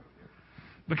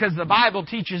 Because the Bible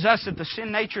teaches us that the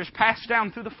sin nature is passed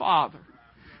down through the Father.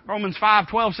 Romans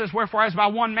 5:12 says, wherefore as by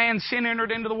one man sin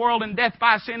entered into the world, and death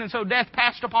by sin, and so death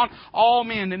passed upon all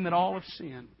men, in that all have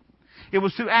sinned. It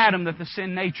was through Adam that the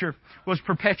sin nature was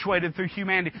perpetuated through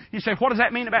humanity. You say, what does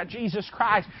that mean about Jesus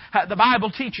Christ? The Bible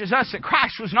teaches us that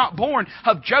Christ was not born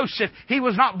of Joseph. He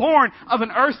was not born of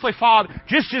an earthly father.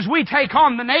 Just as we take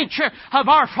on the nature of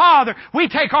our Father, we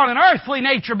take on an earthly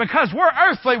nature because we're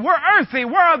earthly, we're earthy,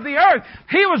 we're of the earth.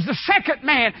 He was the second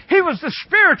man. He was the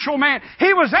spiritual man.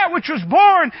 He was that which was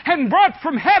born and brought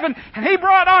from heaven, and He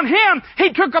brought on Him.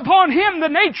 He took upon Him the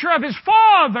nature of His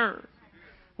Father,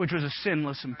 which was a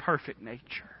sinless and perfect nature.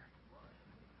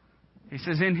 He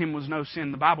says, in Him was no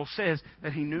sin. The Bible says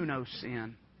that He knew no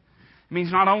sin. It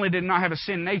means not only did He not have a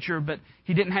sin nature, but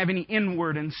He didn't have any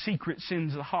inward and secret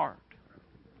sins of the heart.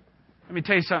 Let me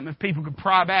tell you something. If people could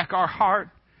pry back our heart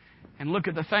and look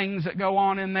at the things that go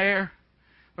on in there,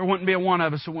 there wouldn't be a one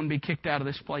of us that wouldn't be kicked out of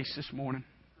this place this morning.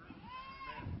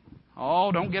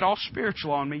 Oh, don't get all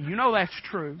spiritual on me. You know that's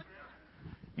true.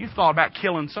 You've thought about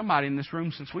killing somebody in this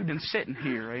room since we've been sitting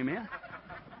here. Amen?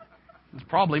 It's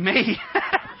probably me.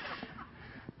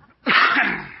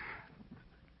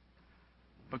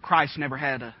 But Christ never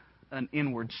had an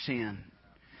inward sin.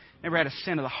 Never had a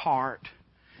sin of the heart.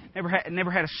 Never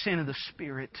had a sin of the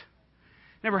spirit.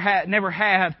 Never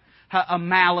had a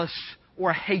malice or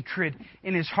a hatred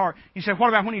in His heart. You say, what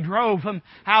about when He drove them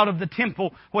out of the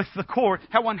temple with the cord?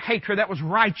 That wasn't hatred, that was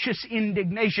righteous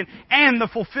indignation and the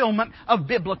fulfillment of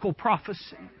biblical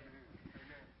prophecy.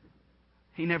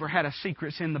 He never had a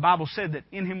secret sin. The Bible said that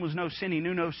in Him was no sin. He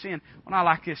knew no sin. When I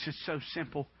like this, it's so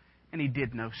simple. And He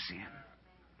did no sin.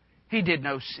 He did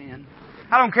no sin.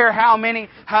 I don't care how many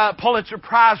Pulitzer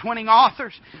Prize-winning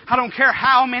authors. I don't care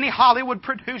how many Hollywood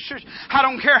producers. I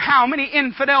don't care how many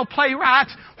infidel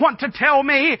playwrights want to tell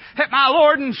me that my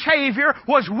Lord and Savior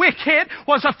was wicked,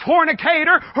 was a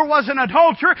fornicator, or was an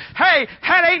adulterer. Hey,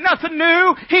 that ain't nothing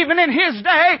new. Even in His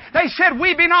day, they said,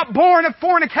 "We be not born of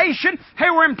fornication." They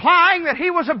were implying that He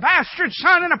was a bastard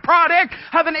son and a product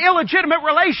of an illegitimate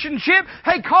relationship.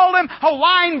 They called Him a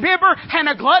wine bibber and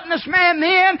a gluttonous man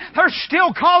then. They're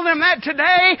still calling Him that today.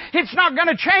 It's not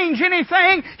going to change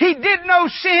anything. He did no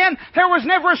sin. There was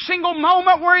never a single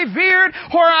moment where He veered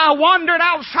or wandered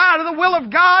outside of the will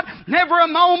of God. Never a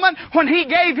moment when He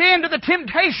gave in to the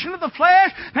temptation of the flesh.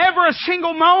 Never a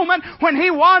single moment when He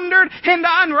wandered into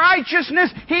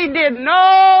unrighteousness. He did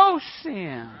no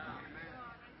sin.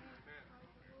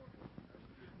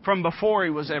 From before He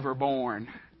was ever born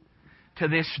to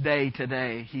this day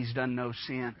today, He's done no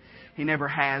sin. He never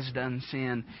has done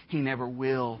sin. He never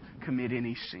will commit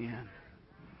any sin.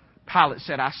 Pilate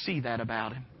said, "I see that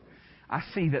about Him. I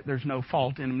see that there's no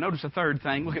fault in Him." Notice the third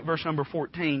thing. Look at verse number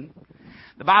 14.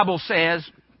 The Bible says,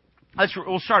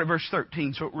 we'll start at verse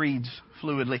 13 so it reads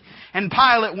fluidly. "And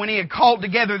Pilate, when he had called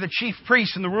together the chief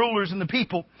priests and the rulers and the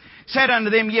people, said unto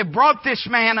them, Ye have brought this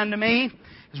man unto me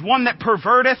as one that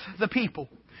perverteth the people.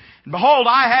 And behold,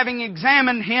 I, having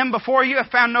examined him before you, have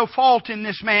found no fault in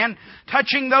this man,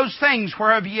 touching those things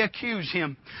whereof ye accuse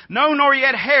him. No, nor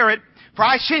yet Herod, for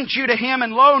I sent you to him,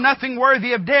 and lo, nothing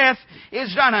worthy of death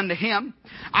is done unto him.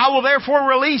 I will therefore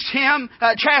release him,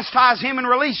 chastise him, and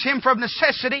release him from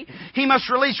necessity. He must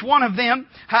release one of them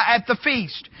at the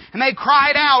feast. And they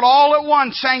cried out all at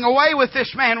once, saying, Away with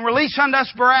this man, release unto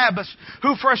us Barabbas,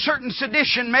 who for a certain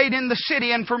sedition made in the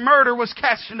city, and for murder was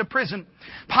cast into prison.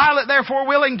 Pilate, therefore,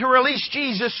 willing to release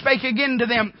Jesus, spake again to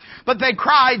them. But they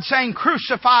cried, saying,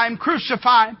 Crucify him,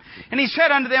 crucify him. And he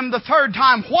said unto them the third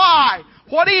time, Why?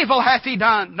 What evil hath he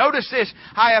done? Notice this,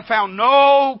 I have found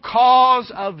no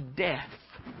cause of death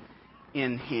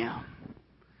in him.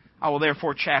 I will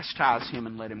therefore chastise him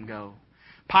and let him go.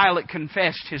 Pilate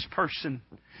confessed his person,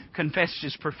 confessed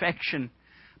his perfection.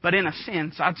 But in a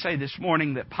sense, I'd say this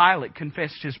morning that Pilate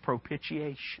confessed his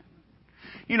propitiation.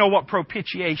 You know what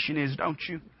propitiation is, don't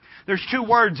you? There's two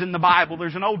words in the Bible.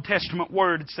 There's an Old Testament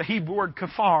word. It's the Hebrew word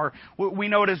kafar. We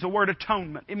know it as the word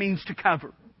atonement. It means to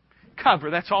cover.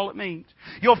 Cover, that's all it means.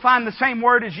 You'll find the same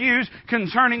word is used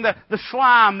concerning the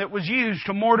slime that was used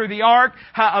to mortar the ark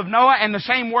of Noah, and the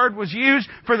same word was used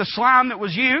for the slime that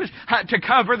was used to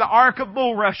cover the ark of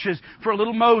bulrushes for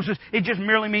little Moses. It just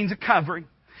merely means a covering.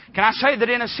 Can I say that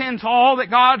in a sense all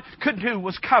that God could do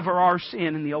was cover our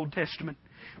sin in the Old Testament?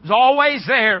 It was always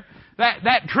there.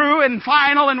 That true and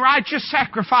final and righteous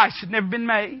sacrifice had never been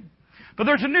made. But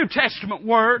there's a New Testament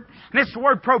word, and it's the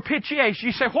word propitiation.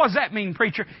 You say, what does that mean,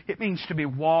 preacher? It means to be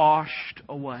washed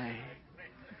away.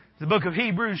 The book of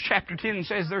Hebrews chapter 10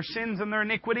 says, Their sins and their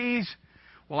iniquities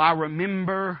will I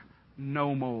remember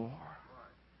no more.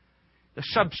 The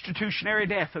substitutionary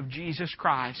death of Jesus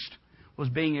Christ was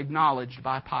being acknowledged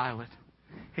by Pilate.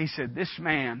 He said, this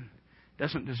man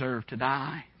doesn't deserve to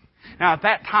die. Now at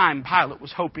that time, Pilate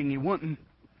was hoping he wouldn't.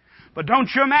 But don't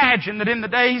you imagine that in the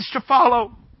days to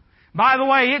follow, by the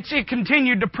way, it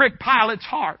continued to prick Pilate's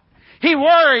heart. He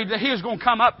worried that he was going to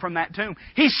come up from that tomb.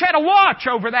 He set a watch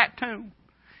over that tomb.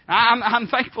 I'm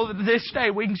thankful that to this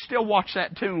day we can still watch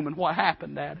that tomb and what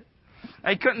happened at it.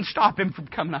 They couldn't stop him from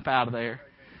coming up out of there.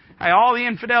 Hey, all the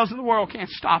infidels in the world can't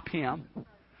stop him.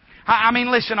 I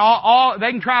mean, listen,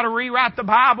 they can try to rewrite the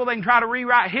Bible, they can try to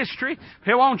rewrite history.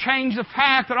 It won't change the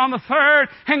fact that on the third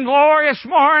and glorious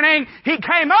morning, He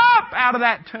came up out of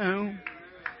that tomb.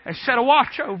 They set a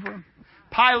watch over Him.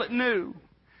 Pilate knew.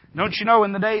 Don't you know,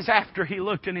 in the days after, he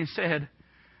looked and he said,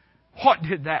 what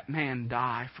did that man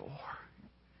die for?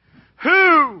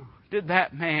 Who did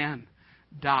that man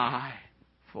die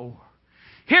for?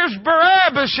 Here's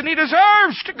Barabbas, and he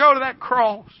deserves to go to that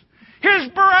cross. Here's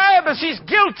Barabbas, he's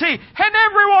guilty, and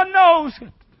everyone knows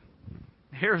it.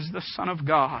 Here's the Son of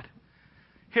God.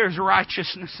 Here's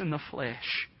righteousness in the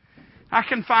flesh. I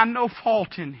can find no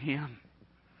fault in Him.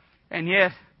 And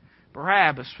yet,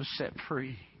 Barabbas was set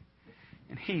free,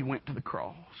 and he went to the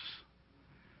cross.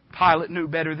 Pilate knew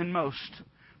better than most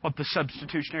what the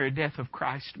substitutionary death of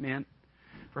Christ meant,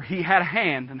 for he had a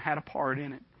hand and had a part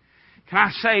in it. Can I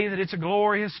say that it's a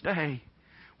glorious day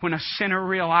when a sinner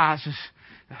realizes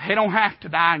that they don't have to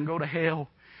die and go to hell.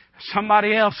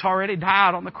 Somebody else already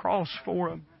died on the cross for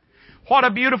them. What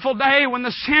a beautiful day when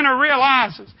the sinner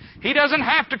realizes he doesn't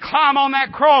have to climb on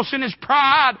that cross in his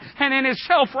pride and in his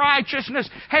self-righteousness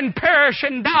and perish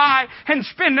and die and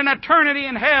spend an eternity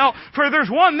in hell. For there's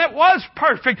one that was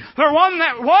perfect, there's one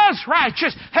that was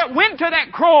righteous, that went to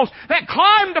that cross, that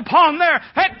climbed upon there,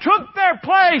 that took their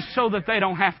place so that they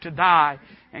don't have to die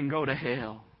and go to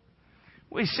hell.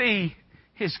 We see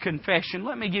His confession.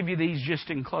 Let me give you these just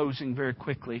in closing very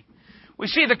quickly. We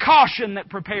see the caution that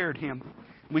prepared Him.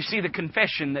 We see the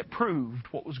confession that proved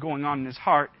what was going on in His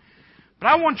heart. But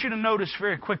I want you to notice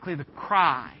very quickly the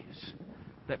cries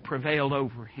that prevailed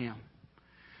over Him.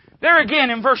 There again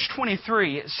in verse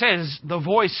 23 it says, the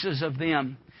voices of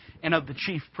them and of the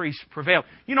chief priests prevailed.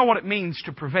 You know what it means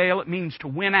to prevail? It means to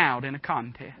win out in a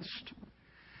contest.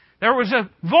 There was a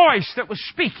voice that was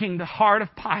speaking the heart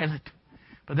of Pilate.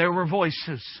 But there were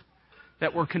voices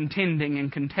that were contending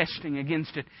and contesting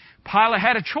against it. Pilate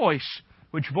had a choice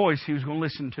which voice he was going to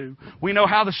listen to. We know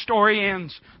how the story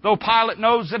ends. Though Pilate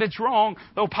knows that it's wrong,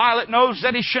 though Pilate knows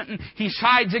that he shouldn't, he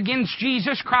sides against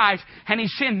Jesus Christ and he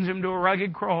sends Him to a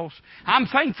rugged cross. I'm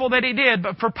thankful that he did,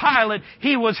 but for Pilate,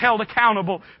 he was held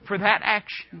accountable for that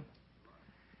action.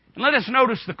 And let us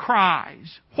notice the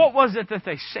cries. What was it that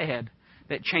they said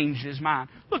that changed his mind?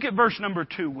 Look at verse number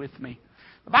 2 with me.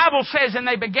 The Bible says, and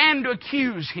they began to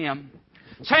accuse Him,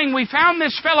 saying, we found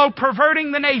this fellow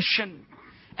perverting the nation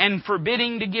and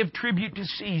forbidding to give tribute to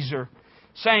Caesar,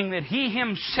 saying that He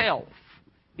Himself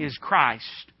is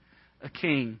Christ, a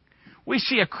king. We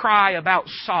see a cry about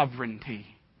sovereignty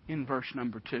in verse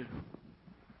number 2.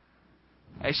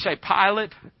 They say,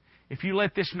 Pilate, if you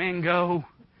let this man go,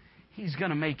 he's going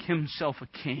to make himself a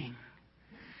king.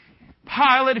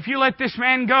 Pilate, if you let this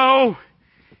man go,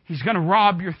 he's going to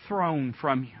rob your throne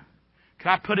from you. Could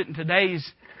I put it in today's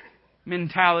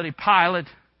mentality? Pilate,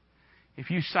 if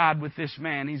you side with this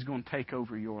man, he's going to take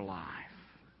over your life.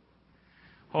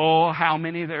 Oh, how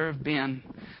many there have been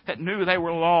that knew they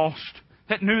were lost,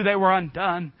 that knew they were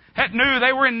undone, that knew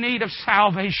they were in need of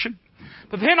salvation.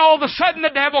 But then all of a sudden the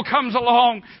devil comes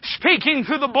along, speaking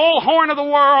through the bullhorn of the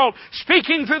world,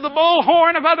 speaking through the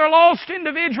bullhorn of other lost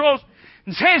individuals,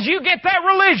 and says, you get that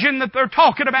religion that they're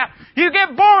talking about. You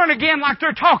get born again like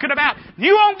they're talking about.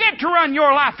 You won't get to run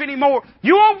your life anymore.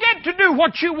 You won't get to do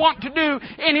what you want to do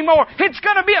anymore. It's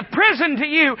going to be a prison to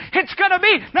you. It's going to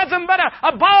be nothing but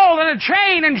a ball and a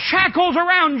chain and shackles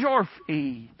around your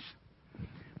feet.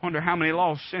 Wonder how many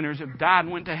lost sinners have died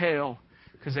and went to hell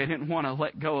because they didn't want to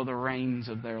let go of the reins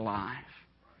of their life.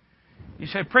 You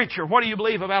say, preacher, what do you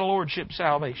believe about a lordship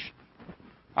salvation?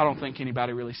 I don't think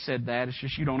anybody really said that. It's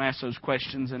just you don't ask those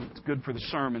questions and it's good for the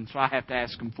sermon, so I have to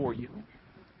ask them for you.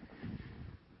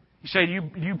 You say,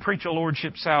 you preach a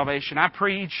lordship salvation. I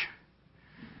preach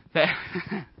that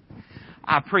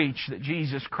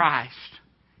Jesus Christ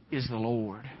is the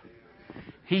Lord.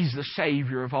 He's the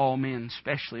Savior of all men,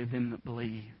 especially of them that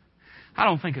believe. I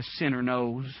don't think a sinner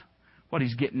knows what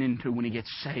he's getting into when he gets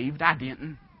saved. I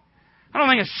didn't. I don't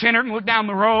think a sinner can look down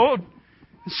the road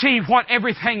and see what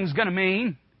everything's going to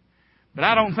mean. But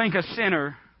I don't think a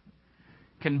sinner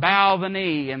can bow the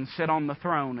knee and sit on the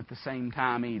throne at the same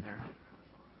time either.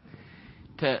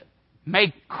 To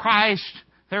make Christ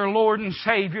their Lord and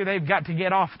Savior, they've got to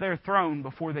get off their throne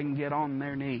before they can get on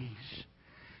their knees.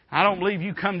 I don't believe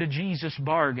you come to Jesus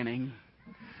bargaining.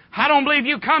 I don't believe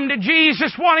you come to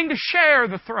Jesus wanting to share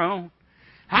the throne.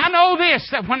 I know this,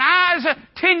 that when I, as a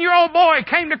 10-year-old boy,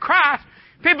 came to Christ,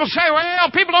 people say,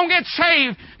 well, people don't get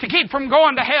saved to keep from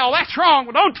going to hell. That's wrong.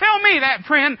 Well, don't tell me that,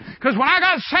 friend, because when I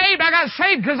got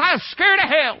saved because I was scared of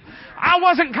hell. I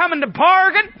wasn't coming to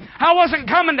bargain. I wasn't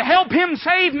coming to help Him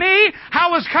save me.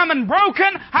 I was coming broken.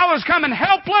 I was coming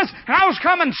helpless. And I was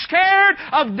coming scared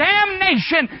of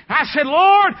damnation. I said,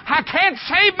 Lord, I can't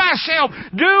save myself.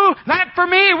 Do that for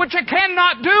me which I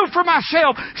cannot do for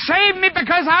myself. Save me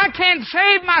because I can't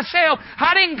save myself.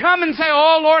 I didn't come and say,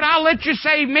 oh, Lord, I'll let you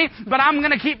save me, but I'm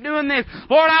going to keep doing this.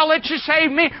 Lord, I'll let you save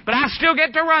me, but I still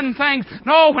get to run things.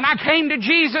 No, when I came to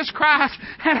Jesus Christ,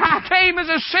 and I came as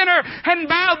a sinner and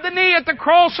bowed the knee at the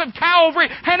cross of Calvary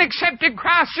and accepted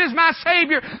Christ as my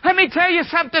Savior. Let me tell you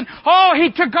something. Oh,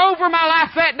 He took over my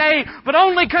life that day, but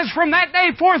only because from that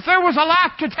day forth there was a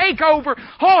life to take over.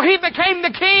 Oh, He became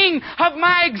the King of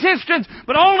my existence,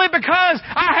 but only because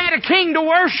I had a King to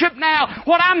worship now.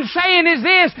 What I'm saying is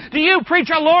this. Do you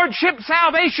preach a lordship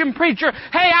salvation preacher?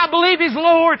 Hey, I believe He's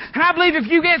Lord, and I believe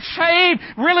if you get saved,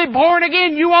 really born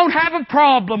again, you won't have a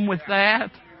problem with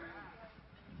that.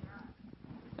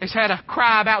 They had a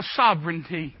cry about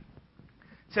sovereignty.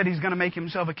 Said He's going to make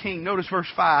Himself a king. Notice verse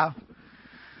 5.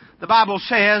 The Bible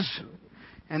says,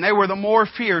 and they were the more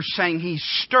fierce, saying, He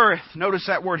stirreth. Notice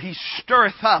that word, He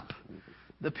stirreth up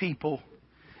the people,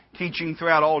 teaching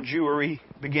throughout all Jewry,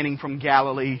 beginning from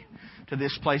Galilee to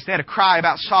this place. They had a cry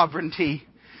about sovereignty,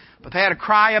 but they had a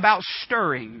cry about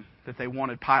stirring that they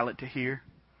wanted Pilate to hear.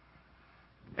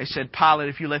 They said, Pilate,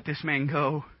 if you let this man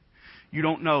go, you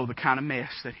don't know the kind of mess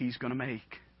that he's going to make.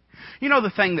 You know the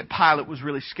thing that Pilate was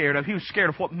really scared of? He was scared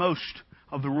of what most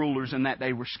of the rulers in that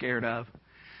day were scared of.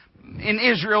 In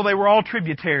Israel, they were all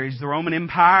tributaries. The Roman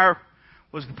Empire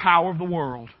was the power of the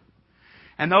world.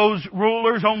 And those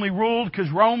rulers only ruled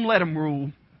because Rome let them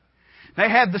rule. They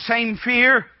had the same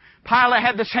fear. Pilate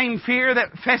had the same fear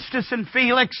that Festus and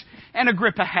Felix and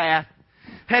Agrippa had.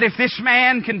 That if this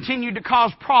man continued to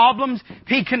cause problems, if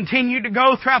he continued to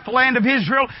go throughout the land of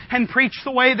Israel and preach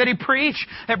the way that he preached,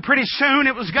 that pretty soon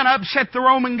it was going to upset the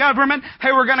Roman government.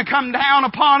 They were going to come down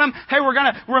upon them. They were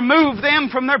going to remove them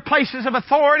from their places of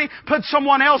authority, put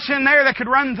someone else in there that could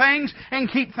run things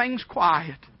and keep things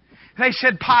quiet. They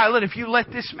said, Pilate, if you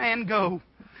let this man go,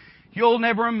 you'll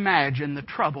never imagine the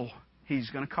trouble he's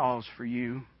going to cause for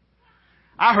you.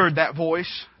 I heard that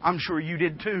voice. I'm sure you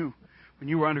did too when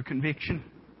you were under conviction.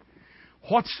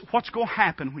 What's going to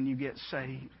happen when you get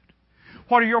saved?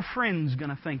 What are your friends going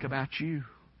to think about you?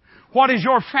 What is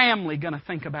your family going to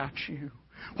think about you?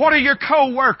 What are your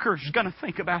co-workers going to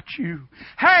think about you?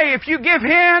 Hey, if you give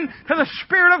in to the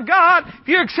Spirit of God, if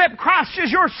you accept Christ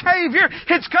as your Savior,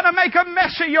 it's going to make a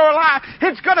mess of your life.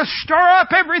 It's going to stir up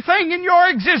everything in your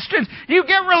existence. You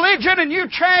get religion and you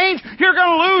change, you're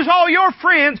going to lose all your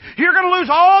friends. You're going to lose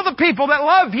all the people that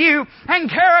love you and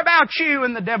care about you.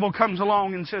 And the devil comes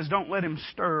along and says, don't let him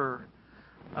stir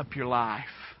up your life.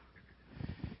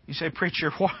 You say,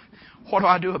 preacher, what do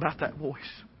I do about that voice?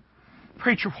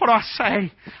 Preacher, what do I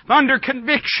say? I'm under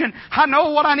conviction. I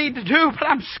know what I need to do, but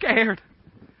I'm scared.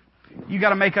 You got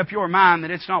to make up your mind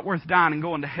that it's not worth dying and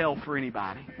going to hell for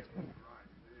anybody.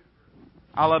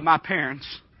 I love my parents,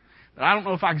 but I don't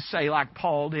know if I could say like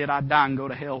Paul did, I'd die and go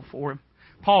to hell for him.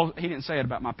 Paul, he didn't say it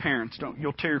about my parents.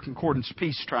 You'll tear your concordance to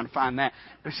pieces trying to find that.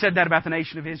 But he said that about the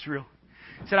nation of Israel.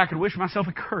 He said, I could wish myself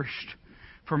accursed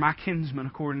for my kinsmen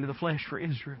according to the flesh for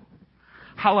Israel.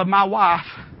 I love my wife.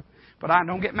 But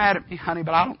don't get mad at me, honey,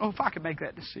 but I don't know if I could make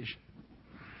that decision.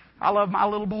 I love my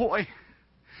little boy.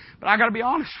 But I got to be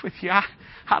honest with you. I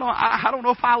don't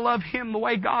know if I love him the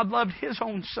way God loved His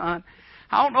own Son.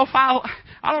 I don't know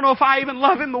if I even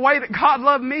love Him the way that God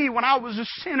loved me when I was a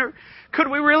sinner. Could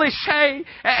we really say,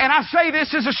 and I say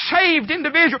this as a saved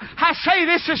individual, I say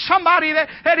this as somebody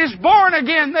that is born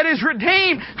again, that is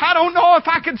redeemed. I don't know if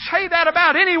I could say that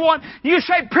about anyone. You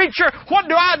say, preacher, what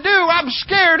do? I'm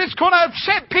scared. It's going to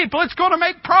upset people. It's going to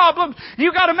make problems.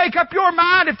 You got to make up your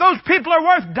mind if those people are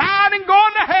worth dying and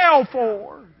going to hell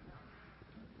for.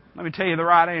 Let me tell you the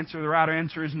right answer. The right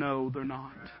answer is no, they're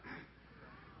not.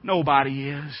 Nobody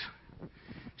is.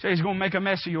 Say he's going to make a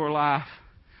mess of your life.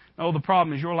 No, the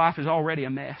problem is your life is already a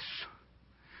mess.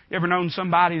 You ever known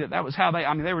somebody that was how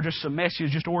they were just so messy, it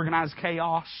was just organized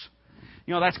chaos?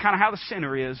 You know, that's kind of how the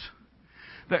sinner is.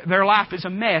 Their life is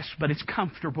a mess, but it's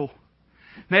comfortable.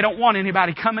 They don't want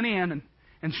anybody coming in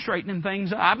and straightening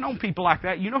things up. I've known people like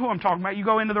that. You know who I'm talking about. You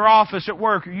go into their office at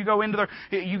work, or you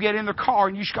get in their car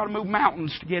and you just got to move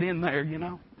mountains to get in there, you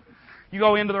know. You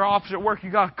go into their office at work,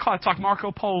 you got a call. It's like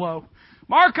Marco Polo.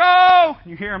 Marco!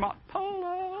 You hear him,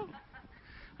 Polo!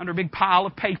 Under a big pile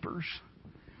of papers.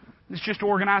 It's just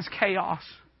organized chaos.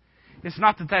 It's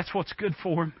not that that's what's good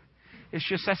for them. It's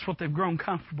just that's what they've grown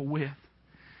comfortable with.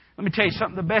 Let me tell you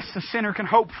something. The best a sinner can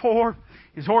hope for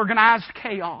is organized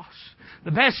chaos.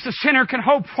 The best a sinner can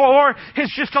hope for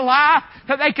is just a life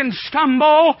that they can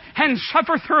stumble and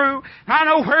suffer through. I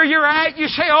know where you're at. You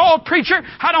say, oh, preacher,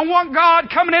 I don't want God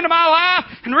coming into my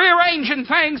life and rearranging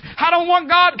things. I don't want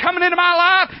God coming into my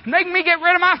life and making me get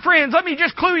rid of my friends. Let me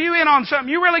just clue you in on something.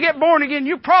 You really get born again,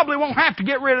 you probably won't have to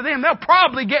get rid of them. They'll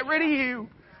probably get rid of you.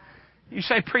 You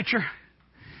say, preacher,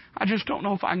 I just don't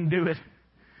know if I can do it.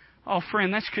 Oh,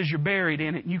 friend, that's because you're buried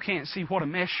in it and you can't see what a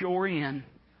mess you're in.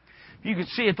 If you could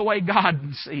see it the way God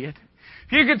can see it.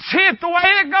 If you could see it the way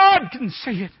that God can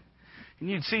see it. And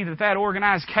you'd see that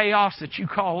organized chaos that you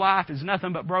call life is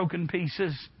nothing but broken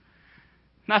pieces.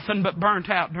 Nothing but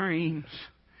burnt out dreams.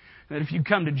 That if you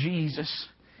come to Jesus,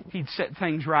 He'd set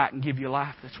things right and give you a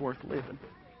life that's worth living.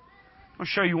 I'll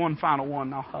show you one final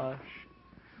one and I'll hush.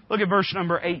 Look at verse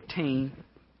number 18.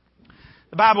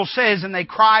 The Bible says, and they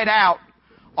cried out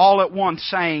all at once,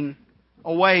 saying,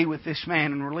 away with this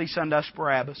man and release unto us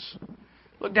Barabbas.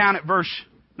 Look down at verse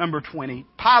number 20.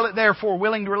 Pilate, therefore,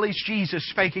 willing to release Jesus,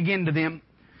 spake again to them.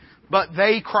 But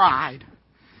they cried,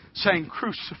 saying,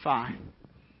 crucify,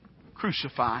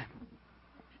 crucify.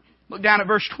 Look down at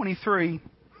verse 23.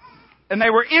 And they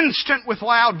were instant with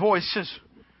loud voices,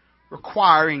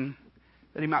 requiring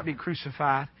that He might be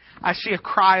crucified. I see a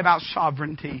cry about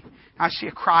sovereignty. I see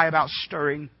a cry about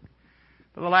stirring.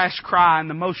 But the last cry and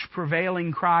the most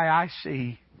prevailing cry I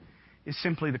see is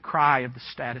simply the cry of the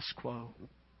status quo.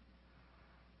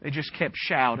 They just kept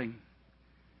shouting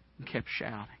and kept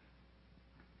shouting.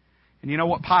 And you know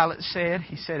what Pilate said?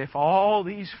 He said, if all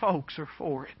these folks are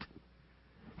for it,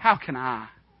 how can I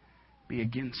be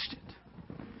against it?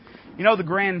 You know, the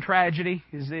grand tragedy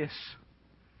is this.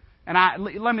 And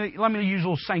let me use a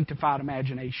little sanctified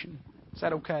imagination. Is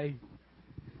that okay?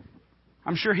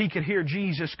 I'm sure he could hear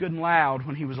Jesus good and loud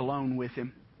when he was alone with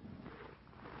Him.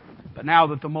 But now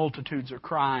that the multitudes are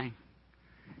crying,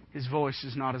 His voice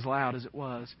is not as loud as it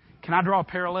was. Can I draw a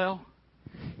parallel?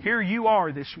 Here you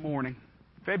are this morning,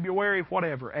 February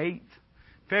 8th,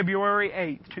 February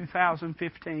 8th,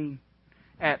 2015,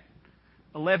 at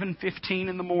 11:15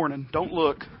 in the morning. Don't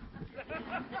look.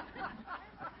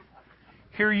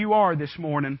 Here you are this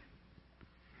morning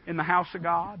in the house of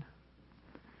God.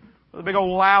 With a big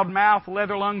old loudmouth,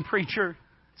 leather-lunged preacher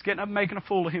is getting up and making a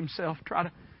fool of himself, try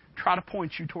to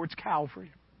point you towards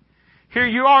Calvary. Here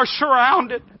you are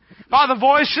surrounded by the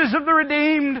voices of the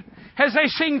redeemed as they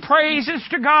sing praises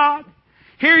to God.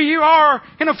 Here you are.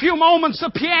 In a few moments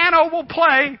the piano will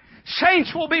play.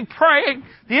 Saints will be praying.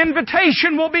 The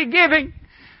invitation will be giving.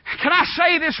 Can I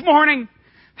say this morning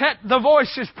that the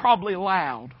voice is probably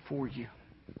loud for you?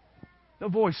 The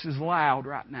voice is loud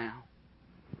right now.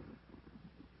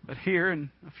 But here in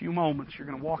a few moments you're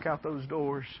going to walk out those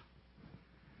doors.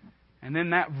 And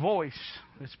then that voice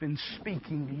that's been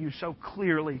speaking to you so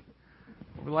clearly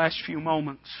over the last few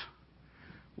moments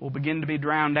will begin to be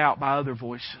drowned out by other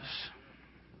voices.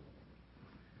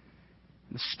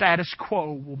 The status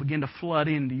quo will begin to flood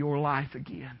into your life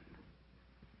again.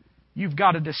 You've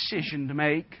got a decision to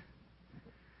make.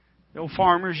 The old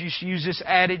farmers used to use this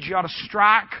adage, you ought to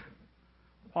strike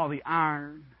while the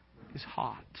iron is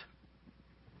hot.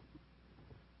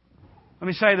 Let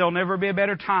me say, there'll never be a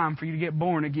better time for you to get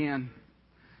born again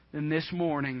than this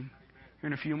morning, here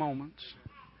in a few moments.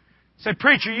 Say,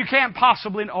 preacher, you can't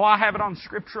possibly... Oh, I have it on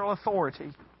scriptural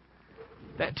authority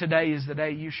that today is the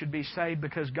day you should be saved,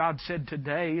 because God said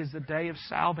today is the day of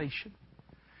salvation.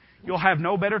 You'll have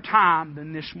no better time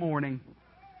than this morning.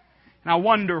 And I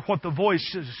wonder what the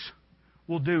voices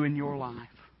will do in your life.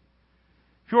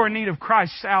 If you're in need of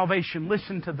Christ's salvation,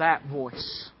 listen to that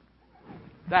voice.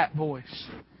 That voice.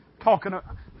 Talking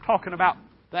about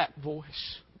that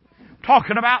voice.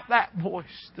 Talking about that voice.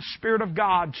 The Spirit of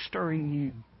God stirring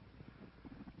you.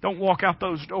 Don't walk out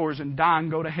those doors and die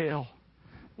and go to hell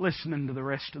listening to the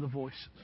rest of the voices.